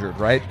but measured,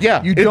 right?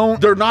 Yeah.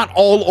 They're not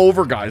all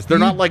over guys. They're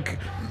not like...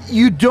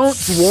 You don't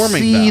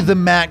swarming see them. the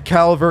Matt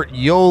Calvert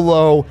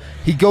YOLO.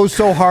 He goes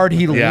so hard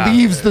he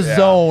leaves the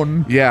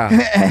zone.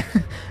 Yeah.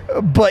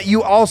 But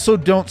you also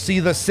don't see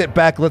the sit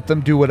back, let them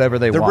do whatever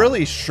they They're want.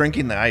 really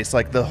shrinking the ice,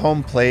 like the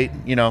home plate.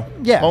 Yeah.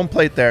 Home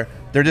plate there.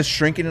 They're just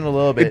shrinking it a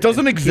little bit. It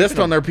doesn't and exist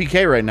keeping on their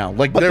PK right now.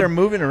 Like But they're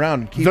moving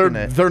around and keeping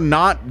it. They're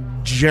not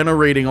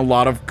generating a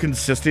lot of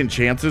consistent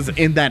chances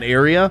in that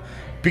area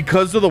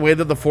because of the way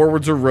that the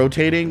forwards are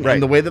rotating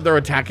and the way that they're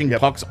attacking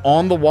pucks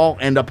on the wall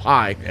and up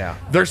high. Yeah.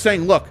 They're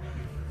saying, look,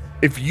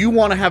 if you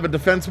want to have a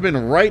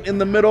defenseman right in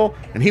the middle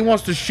and he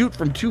wants to shoot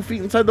from 2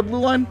 feet inside the blue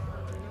line,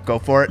 go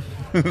for it.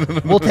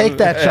 We'll take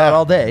that shot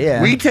all day.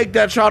 Yeah, we take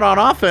that shot on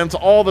offense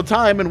all the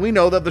time, and we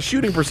know that the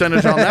shooting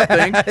percentage on that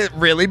thing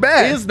really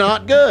bad. is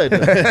not good.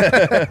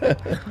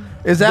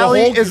 Is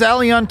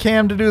Ali on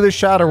cam to do this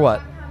shot or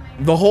what?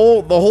 The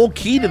whole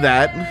key to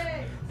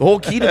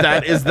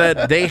that is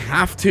that they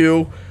have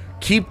to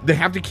keep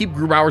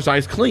Grubauer's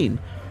eyes clean.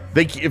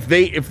 If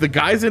the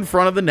guys in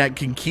front of the net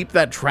can keep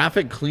that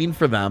traffic clean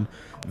for them,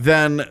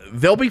 then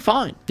they'll be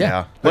fine.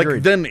 Yeah. Like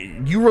agreed.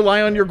 then you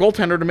rely on your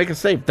goaltender to make a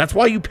save. That's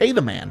why you pay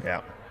the man.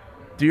 Yeah.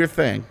 Do your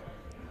thing.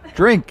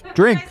 Drink.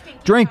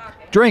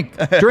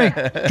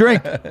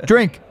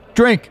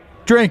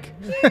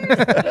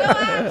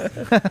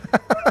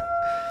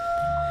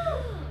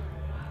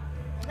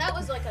 That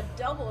was like a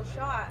double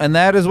shot. And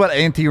that is what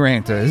Antti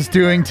Ranta is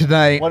doing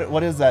tonight.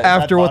 What is that?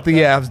 After Is that what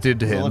the vodka? Avs did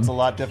to It him. looks a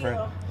lot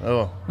different.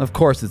 Oh. Of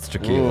course, it's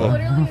tequila.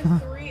 Literally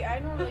 3. I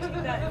normally take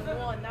that in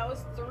 1. That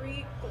was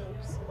 3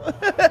 gulps.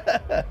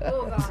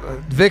 Oh god.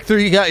 Victor,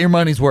 you got your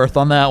money's worth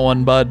on that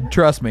one, bud.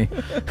 Trust me.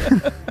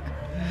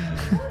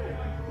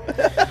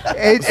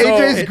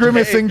 AJ's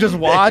grimacing just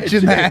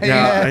watching that.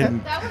 Yeah.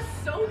 That was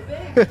so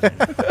big.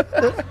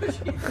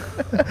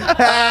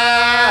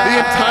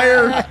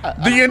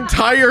 The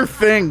entire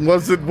thing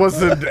was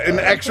an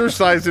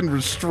exercise in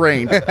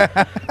restraint.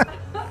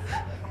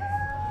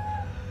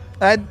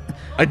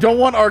 I don't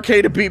want RK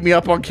to beat me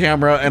up on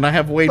camera, and I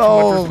have way too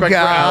much respect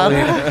God. for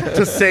Ali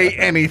to say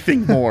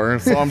anything more,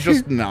 so I'm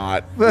just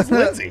not. It's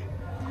Lindsay.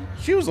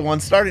 She was the one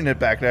starting it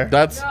back there.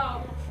 That's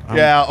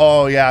Yeah.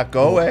 Oh, yeah.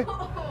 Go away.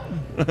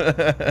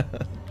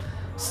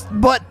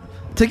 But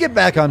to get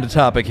back onto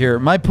topic here,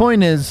 my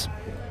point is,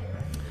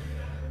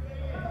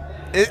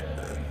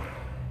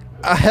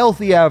 a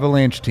healthy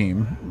Avalanche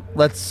team.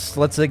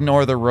 Let's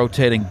ignore the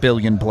rotating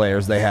billion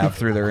players they have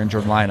through their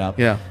injured lineup.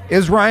 Yeah.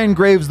 Is Ryan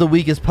Graves the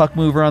weakest puck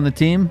mover on the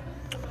team?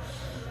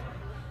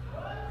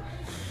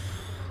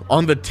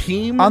 On the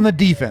team? On the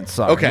defense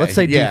side. Okay. Let's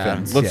say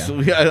defense.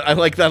 I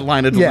like that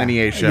line of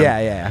delineation.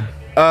 Yeah.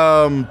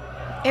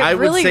 I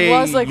would really say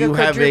was like a you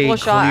have quadruple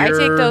shot. I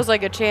clear- take those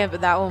like a champ, but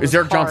that one was Is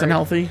Eric Johnson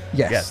hard. healthy?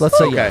 Yes. Let's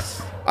say Okay.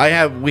 yes.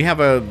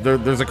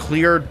 There's a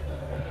clear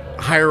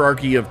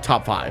hierarchy of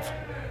top 5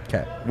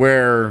 Okay.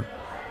 where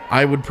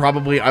I would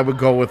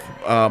go with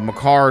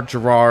Makar,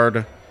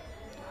 Gerard,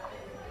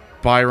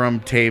 Byram,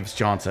 Taves,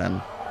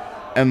 Johnson,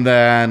 and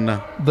then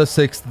The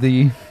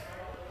 6th,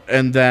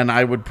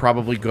 I would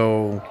probably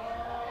go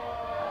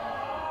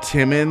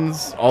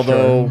Timmins,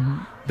 although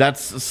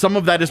that's some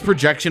of that is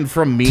projection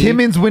from me.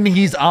 Timmins when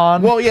he's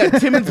on. Well, yeah,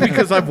 Timmins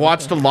because I've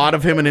watched a lot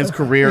of him in his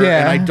career,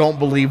 Yeah. and I don't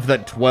believe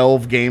that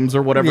 12 games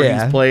or whatever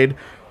Yeah. he's played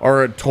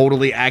are a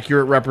totally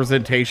accurate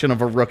representation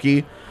of a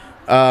rookie.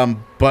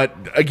 But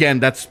again,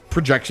 that's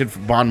projection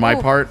on my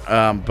part.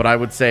 But I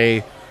would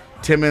say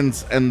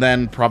Timmins and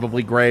then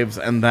probably Graves,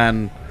 and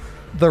then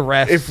the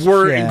rest. if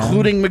we're yeah.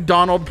 including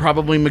McDonald,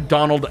 probably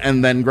McDonald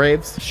and then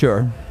Graves.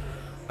 Sure.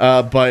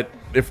 But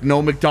if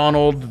no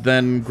McDonald,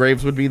 then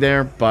Graves would be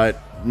there.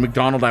 But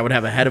McDonald, I would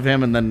have ahead of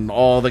him, and then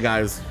all the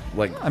guys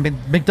like. I mean,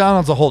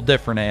 McDonald's a whole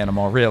different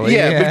animal, really.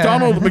 Yeah,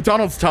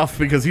 McDonald's tough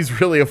because he's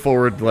really a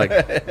forward,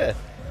 like.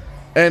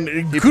 And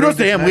kudos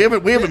to him. We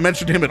haven't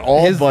mentioned him at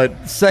all, His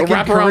but second the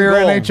wraparound career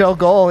goal, NHL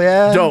goal,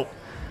 yeah. dope.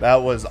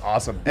 That was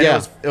awesome. And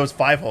Yeah. it was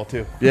 5-hole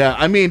too. Yeah,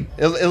 I mean,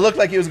 It looked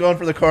like he was going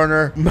for the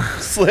corner,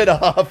 slid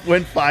off,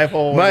 went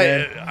 5-hole.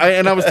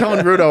 I was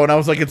telling Rudo, and I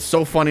was like, it's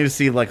so funny to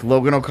see like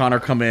Logan O'Connor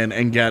come in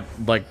and get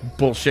like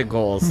bullshit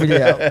goals.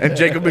 Yeah. And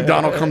Jacob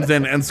McDonald comes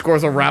in and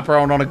scores a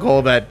wraparound on a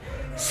goal that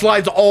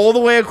slides all the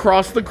way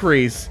across the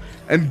crease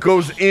and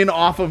goes in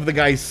off of the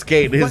guy's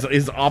skate,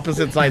 his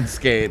opposite side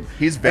skate.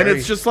 And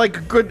it's just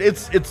like good.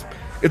 It's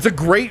a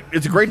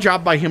great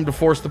job by him to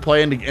force the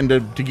play and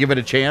to give it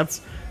a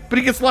chance. But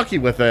he gets lucky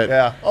with it.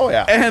 Yeah. Oh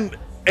yeah.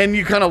 And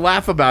you kind of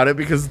laugh about it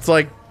because it's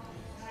like,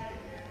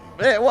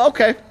 well,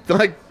 okay,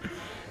 like.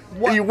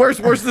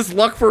 Where's this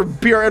luck for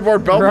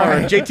Pierre-Edouard Bellemare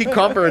and JT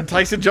Compher and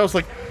Tyson Jones,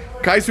 like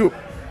guys who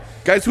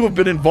have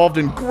been involved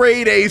in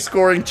grade A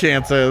scoring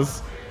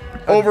chances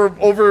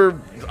over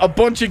a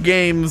bunch of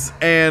games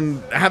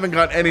and haven't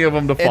got any of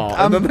them to fall,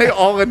 and then they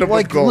all end up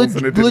with goals.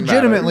 And it didn't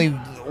legitimately,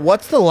 matter.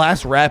 what's the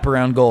last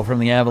wraparound goal from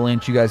the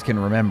Avalanche you guys can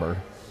remember?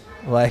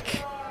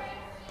 Like,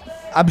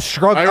 I'm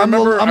struggling. I I'm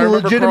remember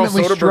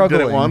legitimately Carl Soderberg struggling.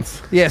 did it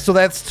once. Yeah, so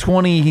that's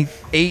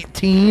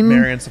 2018.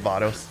 Marion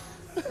Savatos.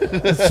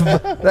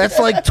 That's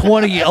like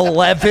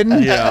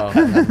 2011. Yeah.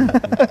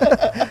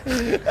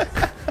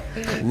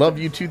 Love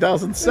you,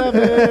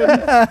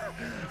 2007.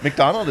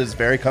 McDonald is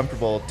very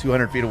comfortable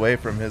 200 feet away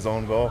from his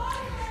own goal.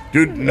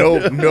 Dude,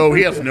 no,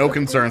 he has no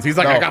concerns. He's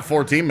like, No. I got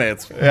 4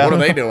 teammates. What are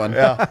they doing?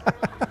 Yeah.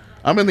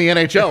 I'm in the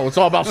NHL. It's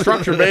all about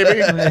structure,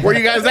 baby. Where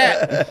you guys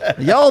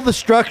at? Y'all the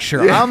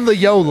structure. I'm the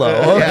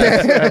YOLO.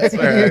 Okay? Yeah, that's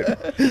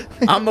right.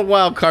 I'm the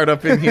wild card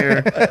up in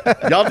here.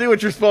 Y'all do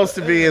what you're supposed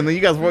to be, and then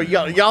you guys,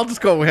 y'all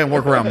just go ahead and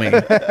work around me.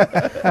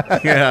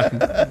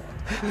 Yeah.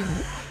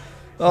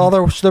 Oh,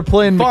 they're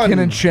playing Fun.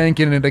 McKinnon Shank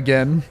in it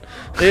again.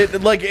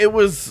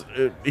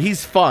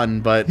 He's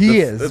fun, but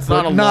It's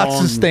not not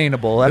long,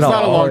 sustainable at It's all.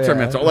 not a long-term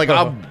Yeah. answer. Like,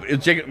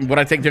 would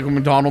I take Jacob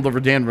McDonald over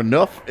Dan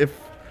Renouf if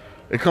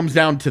it comes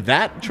down to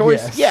that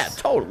choice? Yes.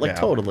 Yeah,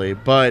 totally.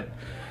 But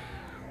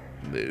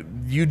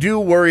you do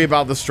worry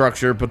about the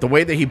structure, but the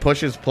way that he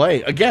pushes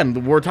play,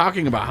 again, we're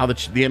talking about how the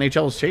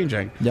NHL is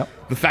changing. Yep.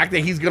 The fact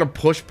that he's going to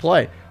push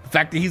play, the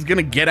fact that he's going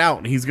to get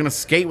out, he's going to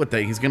skate with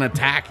it, he's going to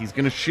attack, he's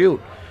going to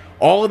shoot.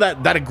 All of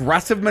that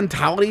aggressive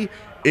mentality,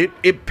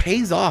 it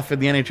pays off in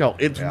the NHL.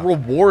 It's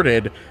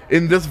rewarded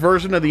in this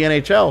version of the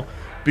NHL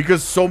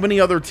because so many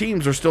other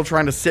teams are still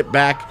trying to sit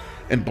back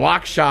and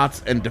block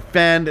shots and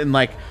defend and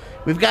like,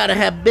 we've got to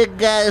have big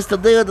guys to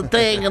do the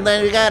thing, and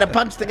then you got to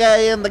punch the guy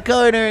in the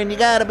corner, and you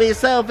got to be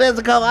so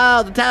physical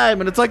all the time.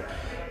 And it's like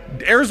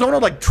Arizona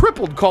like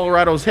tripled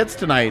Colorado's hits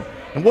tonight,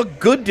 and what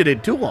good did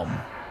it do them?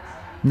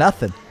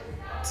 Nothing.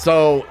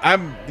 So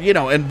I'm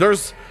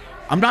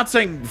not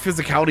saying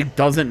physicality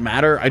doesn't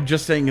matter. I'm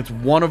just saying it's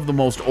one of the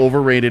most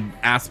overrated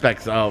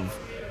aspects of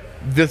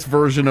this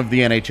version of the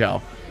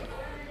NHL.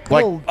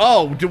 Like,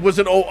 was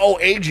it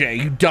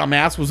AJ, you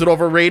dumbass? Was it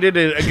overrated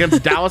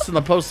against Dallas in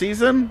the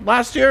postseason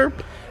last year?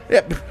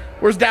 Yeah,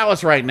 where's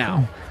Dallas right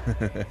now?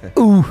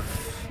 Ooh.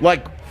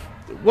 Like,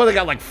 what, they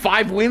got like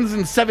 5 wins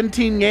in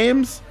 17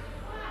 games?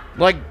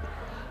 Like,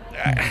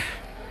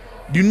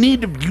 you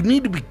need to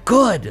be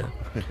good.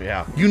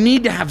 Yeah. You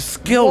need to have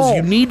skills. Whoa.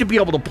 You need to be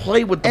able to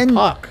play with the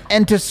puck.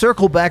 And to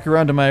circle back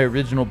around to my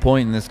original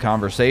point in this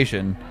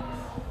conversation,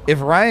 if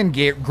Ryan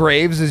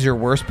Graves is your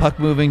worst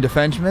puck-moving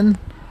defenseman,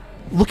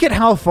 look at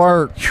how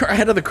far You're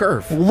ahead of the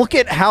curve. Look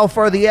at how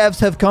far the Avs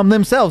have come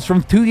themselves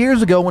from 2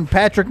 years ago when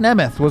Patrick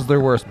Nemeth was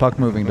their worst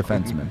puck-moving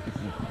defenseman.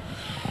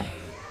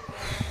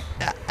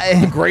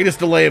 Greatest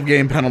delay of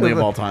game penalty of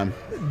all time.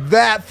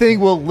 That thing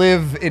will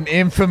live in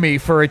infamy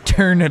for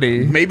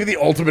eternity. Maybe the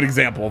ultimate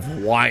example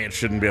of why it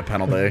shouldn't be a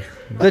penalty.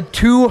 The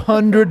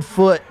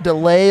 200-foot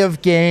delay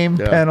of game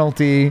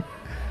penalty.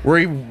 Where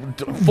he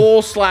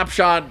full slap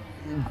shot.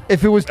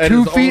 If it was At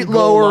 2 his feet own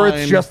goal lower, line.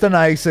 it's just an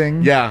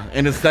icing. Yeah,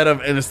 and instead of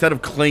That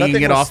clinging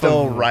thing it was off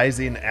still of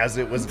rising as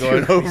it was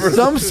going over.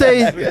 Some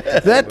say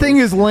that thing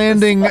is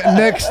landing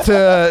next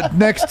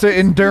to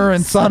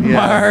Endurance on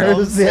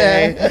Mars.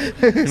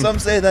 Some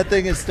say that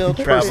thing is still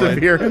traveling.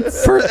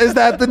 perseverance. Is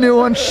that the new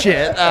one?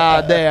 Shit.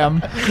 Ah,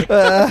 damn.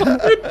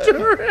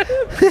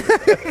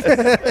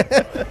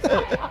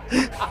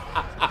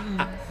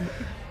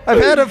 I've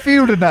had a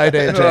few tonight,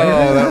 AJ.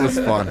 Oh, that was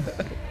fun.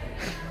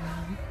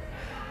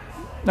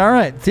 All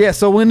right. Yeah,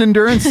 so when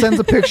Endurance sends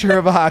a picture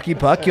of a hockey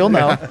puck, you'll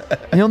know.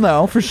 You'll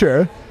know for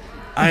sure.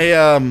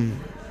 The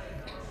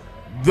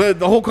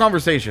whole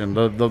conversation,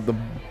 the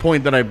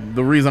point that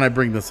the reason I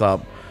bring this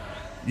up,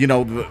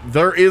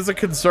 there is a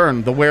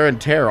concern, the wear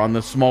and tear on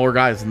the smaller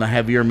guys and the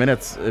heavier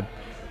minutes.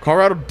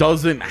 Colorado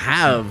doesn't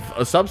have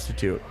a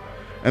substitute.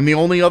 And the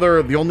only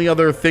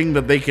other thing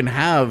that they can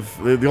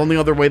have, the only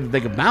other way that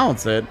they can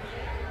balance it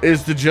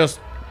is to just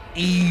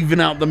even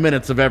out the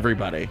minutes of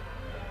everybody.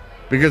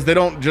 Because they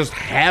don't just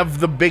have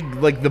the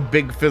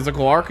big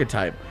physical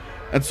archetype.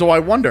 And so I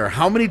wonder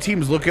how many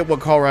teams look at what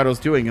Colorado's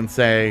doing and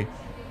say,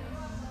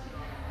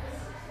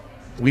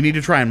 we need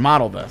to try and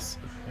model this.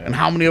 And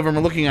how many of them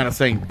are looking at it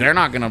saying they're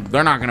not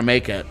gonna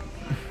make it.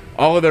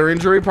 All of their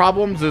injury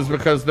problems is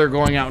because they're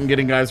going out and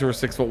getting guys who are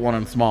 6'1"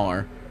 and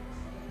smaller.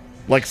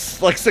 Like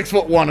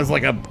 6'1" is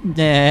like a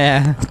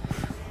Yeah.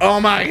 oh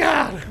my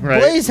god. Right?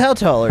 Blaze, how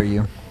tall are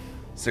you?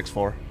 6'4".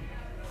 All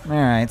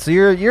right, so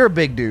you're a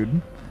big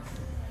dude.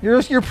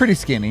 You're pretty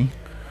skinny.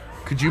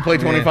 Could you play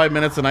 25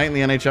 minutes a night in the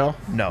NHL?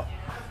 No,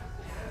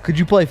 Could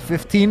you play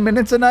 15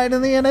 minutes a night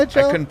in the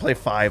NHL? I couldn't play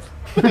 5.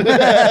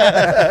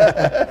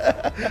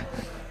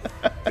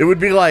 It would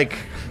be like,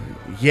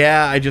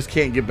 yeah, I just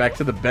can't get back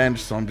to the bench,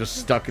 so I'm just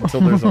stuck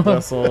until there's a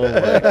whistle.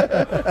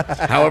 Like,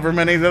 however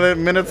many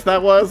minutes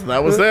that was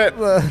it.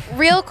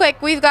 Real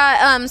quick, we've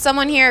got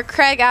someone here,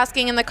 Craig,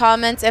 asking in the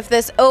comments if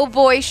this Oh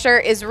Boy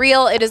shirt is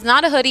real. It is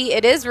not a hoodie.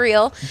 It is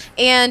real.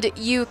 And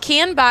you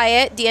can buy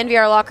it,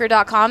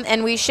 dnvrlocker.com,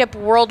 and we ship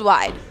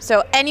worldwide.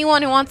 So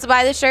anyone who wants to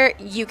buy the shirt,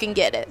 you can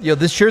get it. Yo,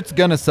 this shirt's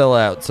gonna sell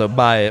out, so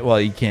buy it while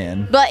you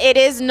can. But it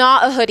is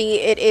not a hoodie.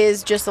 It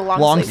is just a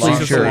long sleeve sleeve shirt.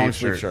 Just a shirt. long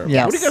sleeve shirt.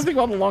 Yes. What do you guys think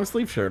about the long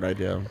sleeve shirt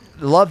idea?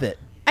 Love it.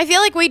 I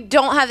feel like we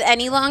don't have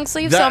any long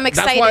sleeves, so I'm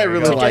excited That's why I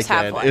really to like just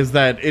have it. one. Is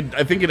that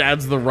I think it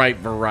adds the right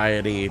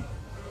variety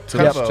to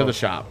the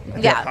shop.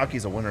 Yeah.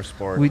 Hockey's a winter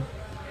sport.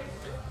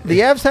 The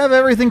Avs have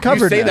everything You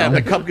covered say now.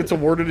 that the cup gets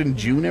awarded in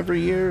June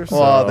every year. So.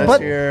 Well, this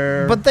but,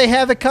 year, but they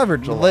have it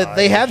covered.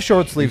 They have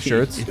short sleeve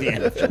shirts.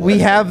 We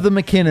have the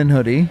McKinnon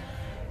hoodie.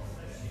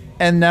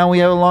 And now we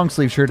have a long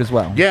sleeve shirt as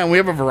well. Yeah, and we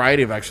have a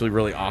variety of actually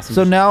really awesome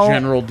So now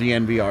general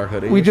DNVR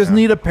hoodies. We just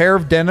need a pair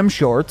of denim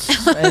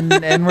shorts,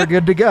 and we're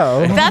good to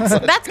go.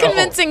 That's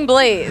convincing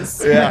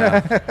Blaze.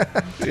 yeah,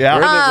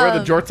 Where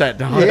the jorts at,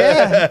 Don?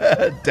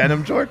 Yeah,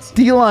 denim shorts.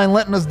 D-line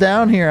letting us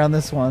down here on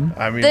this one.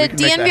 I mean, The we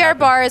can make that DNVR happen.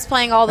 bar is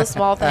playing all the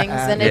small things,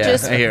 and Yeah,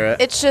 I hear it.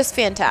 it's just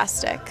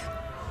fantastic.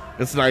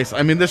 It's nice.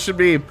 I mean, this should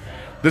be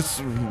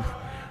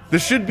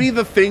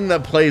the thing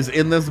that plays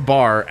in this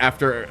bar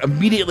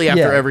immediately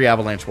after Yeah. every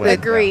Avalanche win.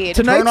 Agreed.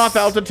 Tonight- Turn off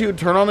altitude,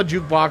 turn on the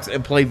jukebox,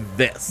 and play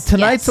this.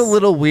 Tonight's Yes. a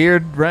little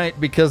weird, right?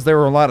 Because there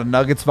were a lot of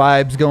Nuggets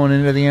vibes going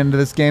into the end of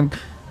this game.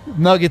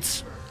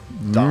 Nuggets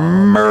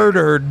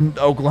murdered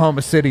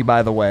Oklahoma City,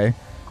 by the way.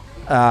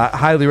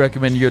 Highly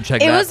recommend you go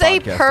check It that was a podcast out. I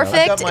got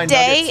perfect my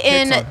day Nuggets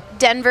in kicks on.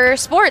 Denver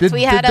sports. Did,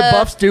 We had did the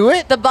Buffs do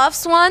it? The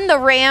Buffs won, the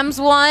Rams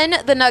won,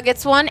 the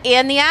Nuggets won,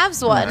 and the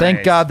Avs won. Thank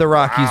Nice. God the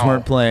Rockies Wow.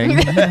 weren't playing.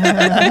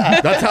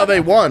 That's how they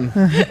won.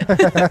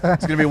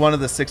 It's gonna be one of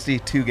the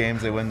 62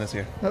 games they win this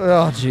year.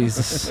 Oh,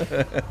 Jesus.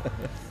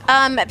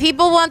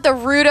 People want the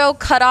Rudo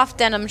cutoff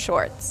denim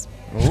shorts.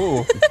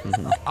 Ooh,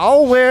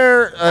 I'll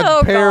wear a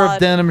Oh, pair God. of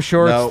denim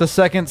shorts No. the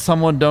second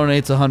someone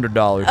donates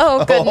 $100.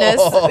 Oh,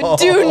 goodness.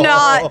 Do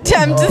not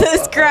tempt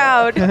this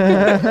crowd.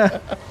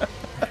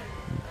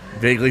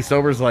 Vaguely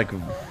sober's like,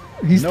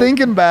 He's Nope.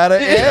 thinking about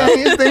it. Yeah,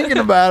 he's thinking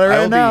about it I right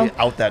will now. be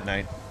out that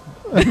night.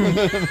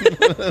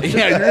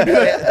 yeah,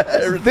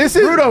 This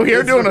is Rudo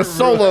here doing a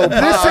solo.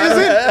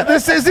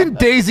 This isn't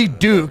Daisy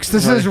Dukes.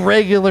 This is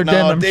regular No,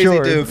 denim Daisy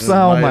shorts. Dukes is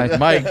Oh my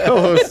my!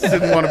 co-hosts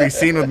didn't want to be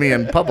seen with me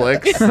in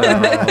public,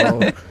 so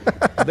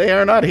they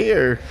are not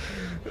here.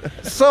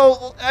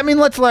 So I mean,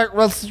 let's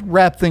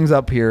wrap things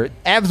up here.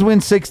 Avs win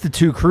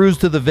 6-2, cruise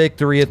to the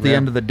victory at the Yeah.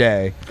 end of the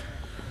day.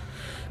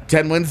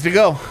 10 wins to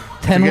go.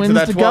 10 get wins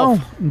that to 12.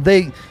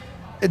 go.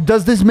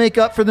 Does this make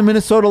up for the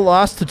Minnesota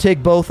loss to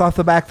take both off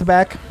the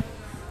back-to-back?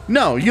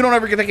 No, you don't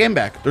ever get that game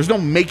back. There's no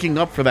making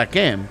up for that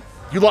game.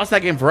 You lost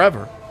that game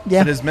forever.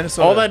 Yeah. It is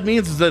Minnesota. All that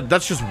means is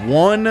that's just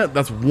one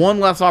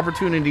less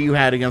opportunity you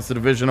had against a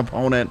division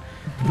opponent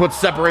to put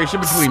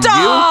separation between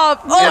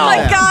Stop! you. Oh, and my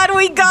them. God,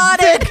 we got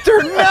it.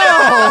 Victor,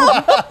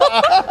 no!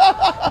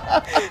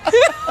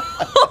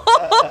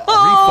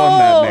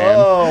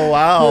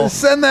 Wow.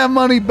 Send that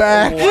money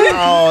back.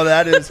 Wow,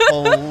 that is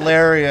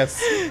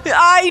hilarious.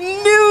 I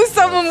knew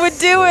someone would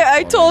do it.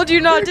 I told you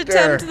not to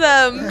Victor. tempt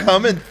them.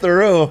 Coming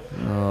through.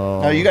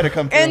 Oh, you got to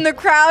come through. And the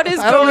crowd is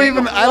I going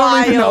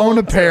don't even own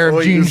a pair of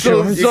Well, you, jean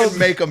so, shorts. you can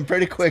make them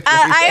pretty quick.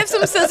 I have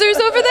some scissors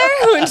over there.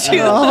 Would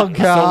you? Oh So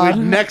God!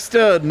 next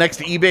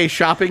eBay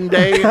shopping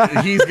day,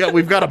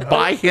 we've got to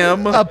buy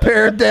him a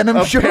pair of denim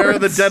a shorts. pair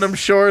of the denim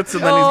shorts,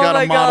 and then he's Oh got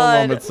my to model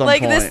God. them at some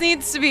like point. this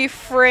needs to be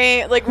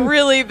framed, like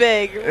really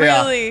big,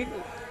 really.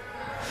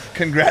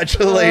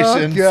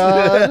 Congratulations. Oh,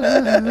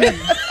 God.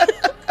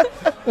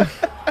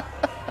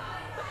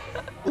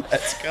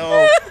 Let's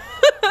go.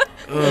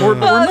 we're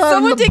not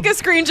Someone in the, take a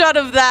screenshot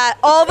of that.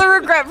 All the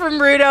regret from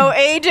Rudo.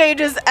 AJ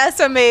just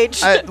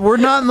SMH. we're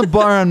not in the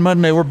bar on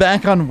Monday. We're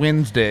back on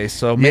Wednesday,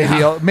 so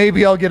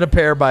maybe I'll get a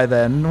pair by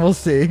then. We'll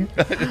see.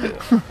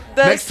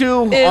 Next two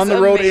on the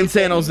road in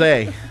San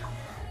Jose.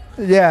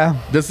 Yeah.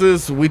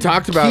 We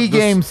talked about Key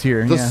games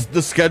here, yeah.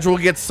 The schedule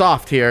gets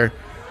soft here.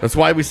 That's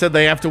why we said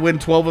they have to win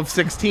 12 of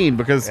 16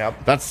 because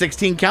that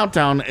 16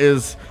 countdown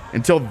is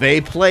until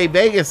they play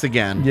Vegas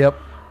again. Yep.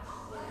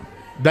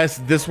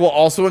 This will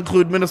also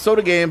include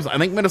Minnesota games. I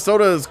think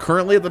Minnesota is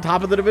currently at the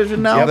top of the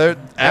division now. Yeah, they're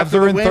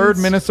after in the third.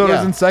 wins.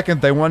 Minnesota's in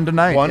second. They won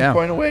tonight. 1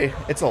 point away.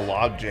 It's a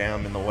log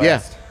jam in the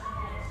West.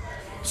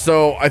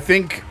 So I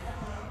think,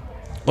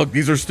 look,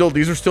 these are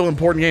still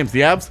important games.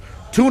 The Avs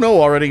 2-0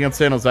 already against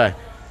San Jose.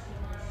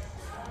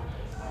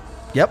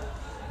 Yep.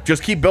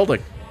 Just keep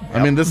building.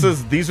 I mean, these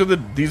are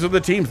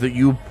the teams that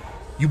you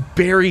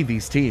bury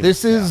these teams.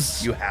 This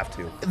is You have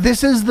to.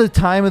 This is the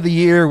time of the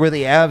year where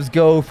the Avs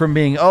go from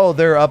being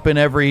they're up in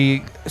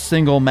every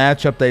single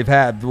matchup they've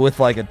had with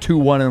like a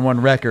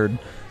 2-1-1 record.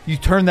 You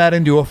turn that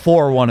into a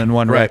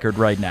 4-1-1 record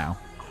right now.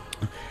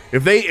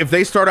 If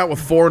they start out with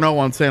 4-0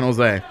 on San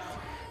Jose,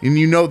 and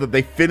you know that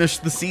they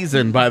finished the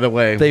season, by the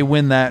way, They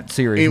win that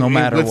series no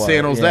matter with what.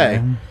 San Jose.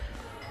 Yeah.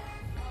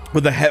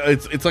 With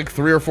it's like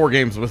 3 or 4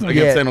 games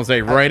against San Jose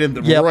right at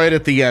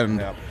the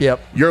end. Yep.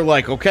 You're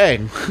like,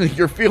 okay,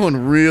 you're feeling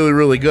really,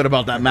 really good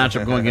about that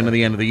matchup going into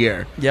the end of the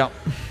year. Yep.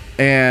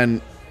 And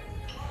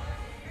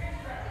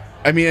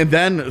I mean, and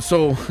then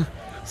so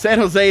San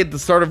Jose at the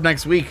start of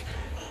next week,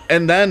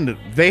 and then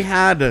they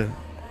had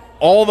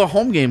all the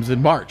home games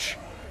in March.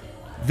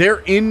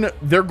 They're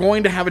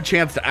going to have a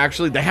chance to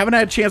actually. They haven't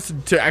had a chance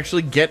to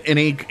actually get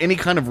any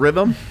kind of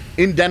rhythm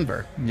in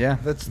Denver. Yeah,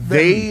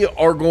 They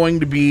are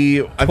going to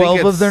be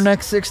 12 of their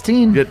next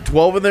 16. Yeah,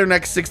 12 of their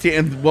next 16,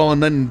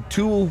 and then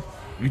 2.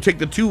 You take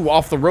the 2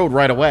 off the road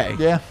right away.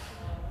 Yeah.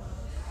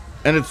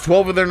 And it's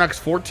 12 of their next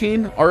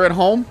 14 are at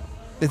home.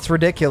 It's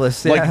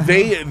ridiculous. Yeah. Like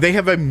they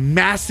have a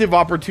massive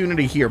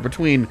opportunity here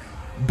between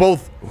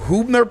both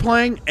whom they're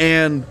playing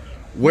and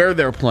where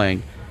they're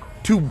playing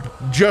to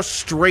just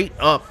straight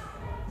up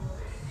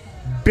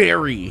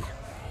bury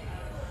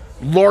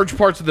large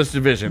parts of this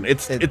division.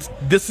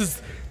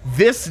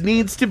 This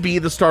needs to be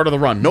the start of the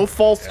run. No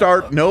false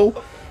start.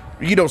 No,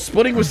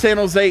 splitting with San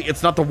Jose.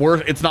 It's not the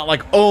worst. It's not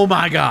like, oh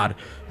my God.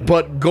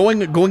 But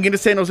going into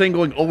San Jose and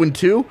going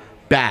 0-2,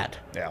 bad.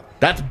 Yeah.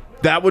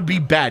 That would be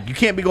bad. You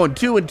can't be going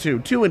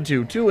 2-2,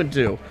 2-2,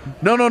 2-2.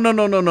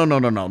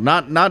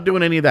 No. Not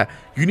doing any of that.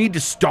 You need to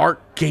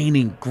start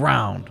gaining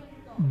ground.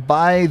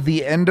 By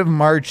the end of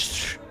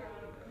March,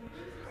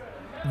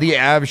 the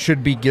Avs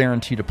should be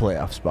guaranteed a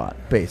playoff spot,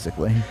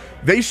 basically.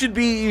 They should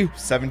be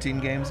 17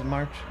 games in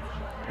March.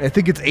 I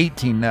think it's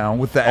 18 now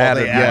with the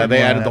added.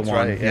 they added the That's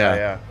one. right. Yeah.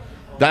 Yeah.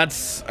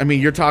 That's, I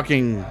mean, you're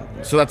talking,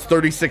 so that's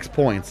 36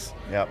 points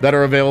Yep. that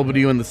are available to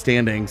you in the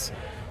standings.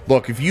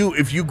 Look, if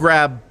you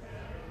grab,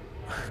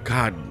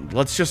 God,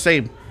 let's just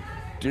say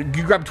you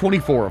grab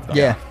 24 of them.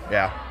 Yeah.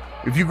 Yeah.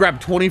 If you grab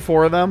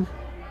 24 of them,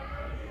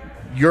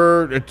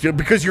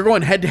 because you're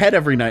going head to head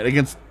every night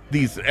against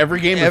these. Every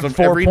game is every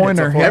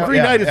four-pointer. Every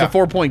Yeah, night is yeah. a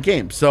 4-point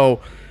game. So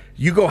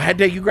you go head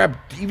to head, you grab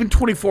even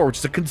 24, which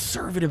is a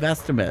conservative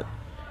estimate.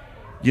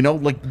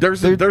 Like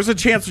there's a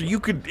chance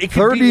it could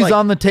 30's be like,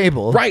 on the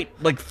table. right?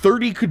 Like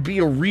 30 could be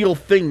a real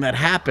thing that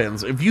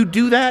happens. If you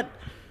do that,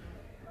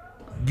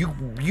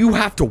 you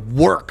have to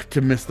work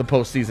to miss the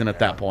postseason at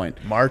that point.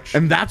 March.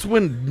 And that's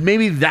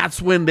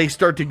when they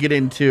start to get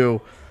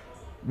into,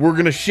 we're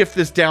going to shift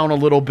this down a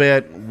little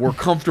bit. We're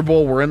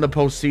comfortable. We're in the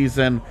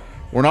postseason.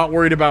 We're not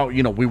worried about,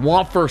 we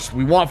want first.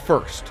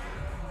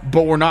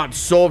 But we're not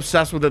so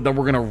obsessed with it that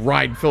we're going to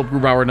ride Philip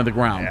Grubauer into the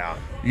ground.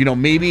 Yeah.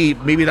 Maybe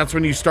that's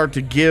when you start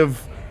to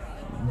give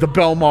the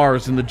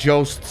Belmars and the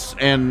Josts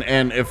and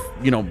if,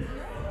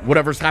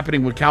 whatever's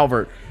happening with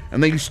Calvert,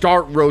 and then you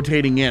start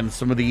rotating in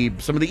some of the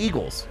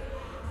Eagles.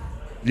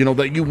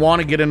 That you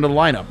want to get into the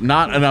lineup. I'm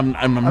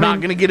not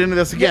going to get into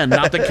this again.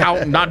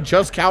 Not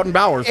just Cowton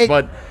Bowers,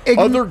 but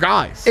other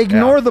guys.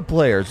 Ignore the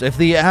players. If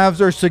the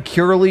Avs are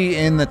securely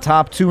in the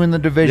top 2 in the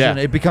division,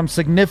 Yeah. it becomes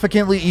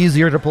significantly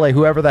easier to play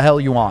whoever the hell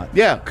you want.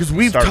 Yeah, because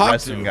we've Start talked.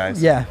 resting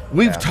guys. Yeah.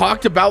 We've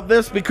talked about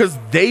this because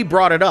they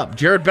brought it up.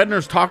 Jared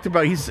Bednar's talked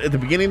about. He's at the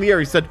beginning of the year.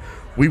 He said,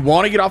 we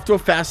want to get off to a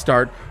fast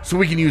start so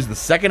we can use the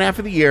second half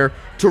of the year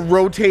to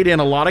rotate in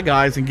a lot of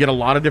guys and get a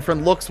lot of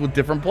different looks with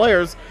different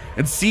players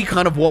and see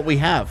kind of what we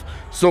have. have.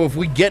 So if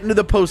we get into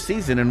the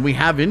postseason and we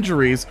have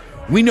injuries,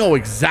 we know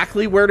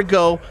exactly where to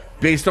go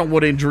based on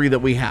what injury that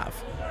we have.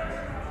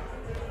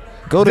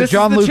 Go to This is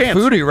John the Luke chance.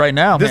 Foodie right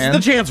now, This man.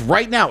 is the chance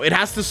right now. It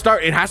has to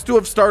start. It has to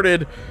have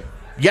started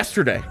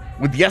yesterday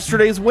with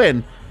yesterday's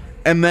win,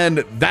 and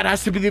then that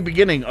has to be the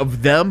beginning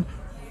of them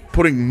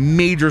putting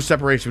major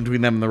separation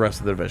between them and the rest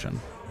of the division.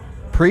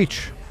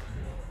 Preach.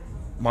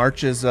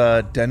 March is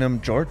denim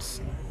jorts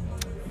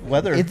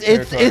weather. It's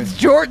territory.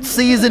 jort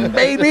season,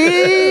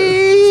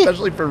 baby.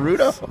 Especially for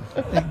Rudo.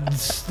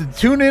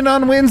 Tune in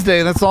on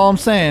Wednesday. That's all I'm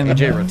saying.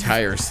 AJ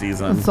retire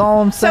season. That's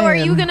all I'm So saying. are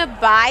you going to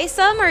buy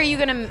some or are you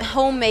going to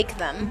home make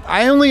them?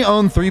 I only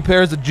own 3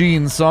 pairs of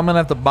jeans, so I'm gonna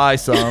have to buy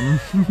some.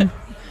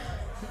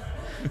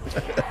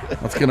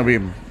 That's gonna be.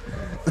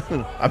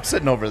 I'm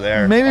sitting over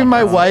there. Maybe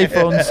my wife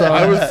owns some.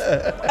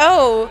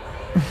 Oh.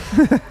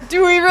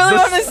 Do we really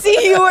want to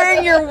see you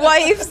wearing your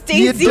wife's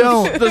You Daisy?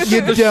 don't.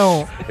 You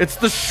don't. It's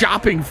the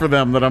shopping for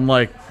them that I'm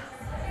like.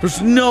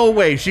 There's no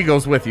way she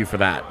goes with you for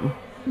that.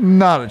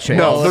 Not a chance.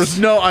 No, there's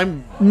no.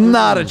 I'm.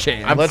 Not a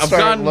chance. Let's I've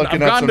start gone,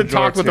 looking I've up gone to some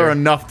talk jorts with her here.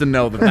 enough to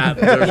know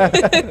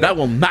that that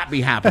will not be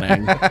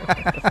happening.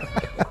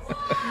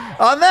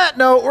 On that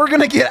note, we're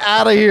going to get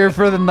out of here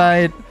for the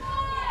night.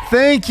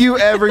 Thank you,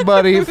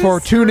 everybody, for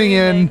tuning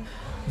in.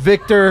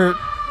 Victor,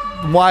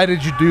 why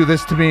did you do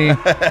this to me? You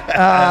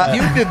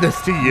did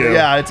this to you.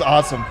 Yeah, it's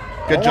awesome.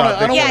 Good job.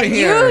 I don't Vic. Yeah, wanna you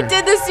hear.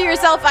 did this to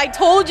yourself. I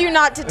told you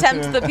not to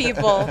tempt the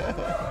people.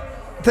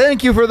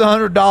 Thank you for the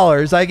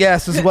 $100, I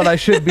guess, is what I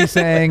should be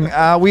saying.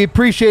 We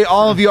appreciate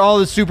all of you, all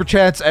the super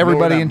chats,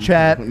 everybody in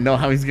chat. Know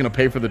how he's gonna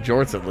pay for the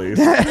jorts at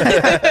least.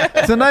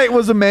 Tonight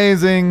was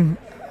amazing.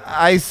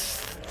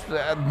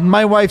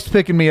 My wife's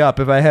picking me up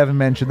if I haven't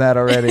mentioned that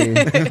already.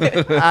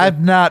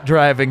 I'm not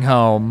driving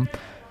home.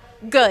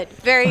 Good.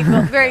 Very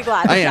glad I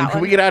with am. that Can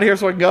one. we get out of here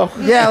so I can go?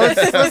 Yeah,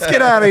 let's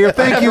get out of here. I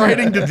Thank have you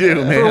writing to do,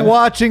 for man.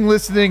 watching,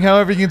 listening,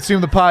 however you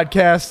consume the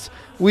podcast.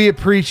 We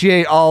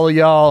appreciate all of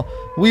y'all.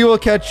 We will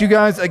catch you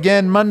guys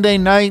again Monday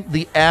night.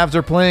 The Avs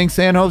are playing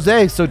San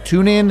Jose, so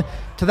tune in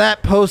to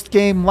that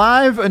post-game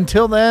live.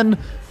 Until then,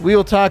 we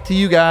will talk to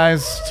you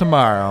guys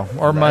tomorrow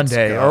or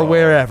Monday go. or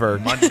wherever.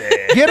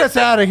 Monday. Get us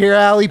out of here,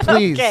 Allie,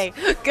 please. Okay.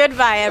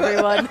 Goodbye,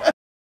 everyone.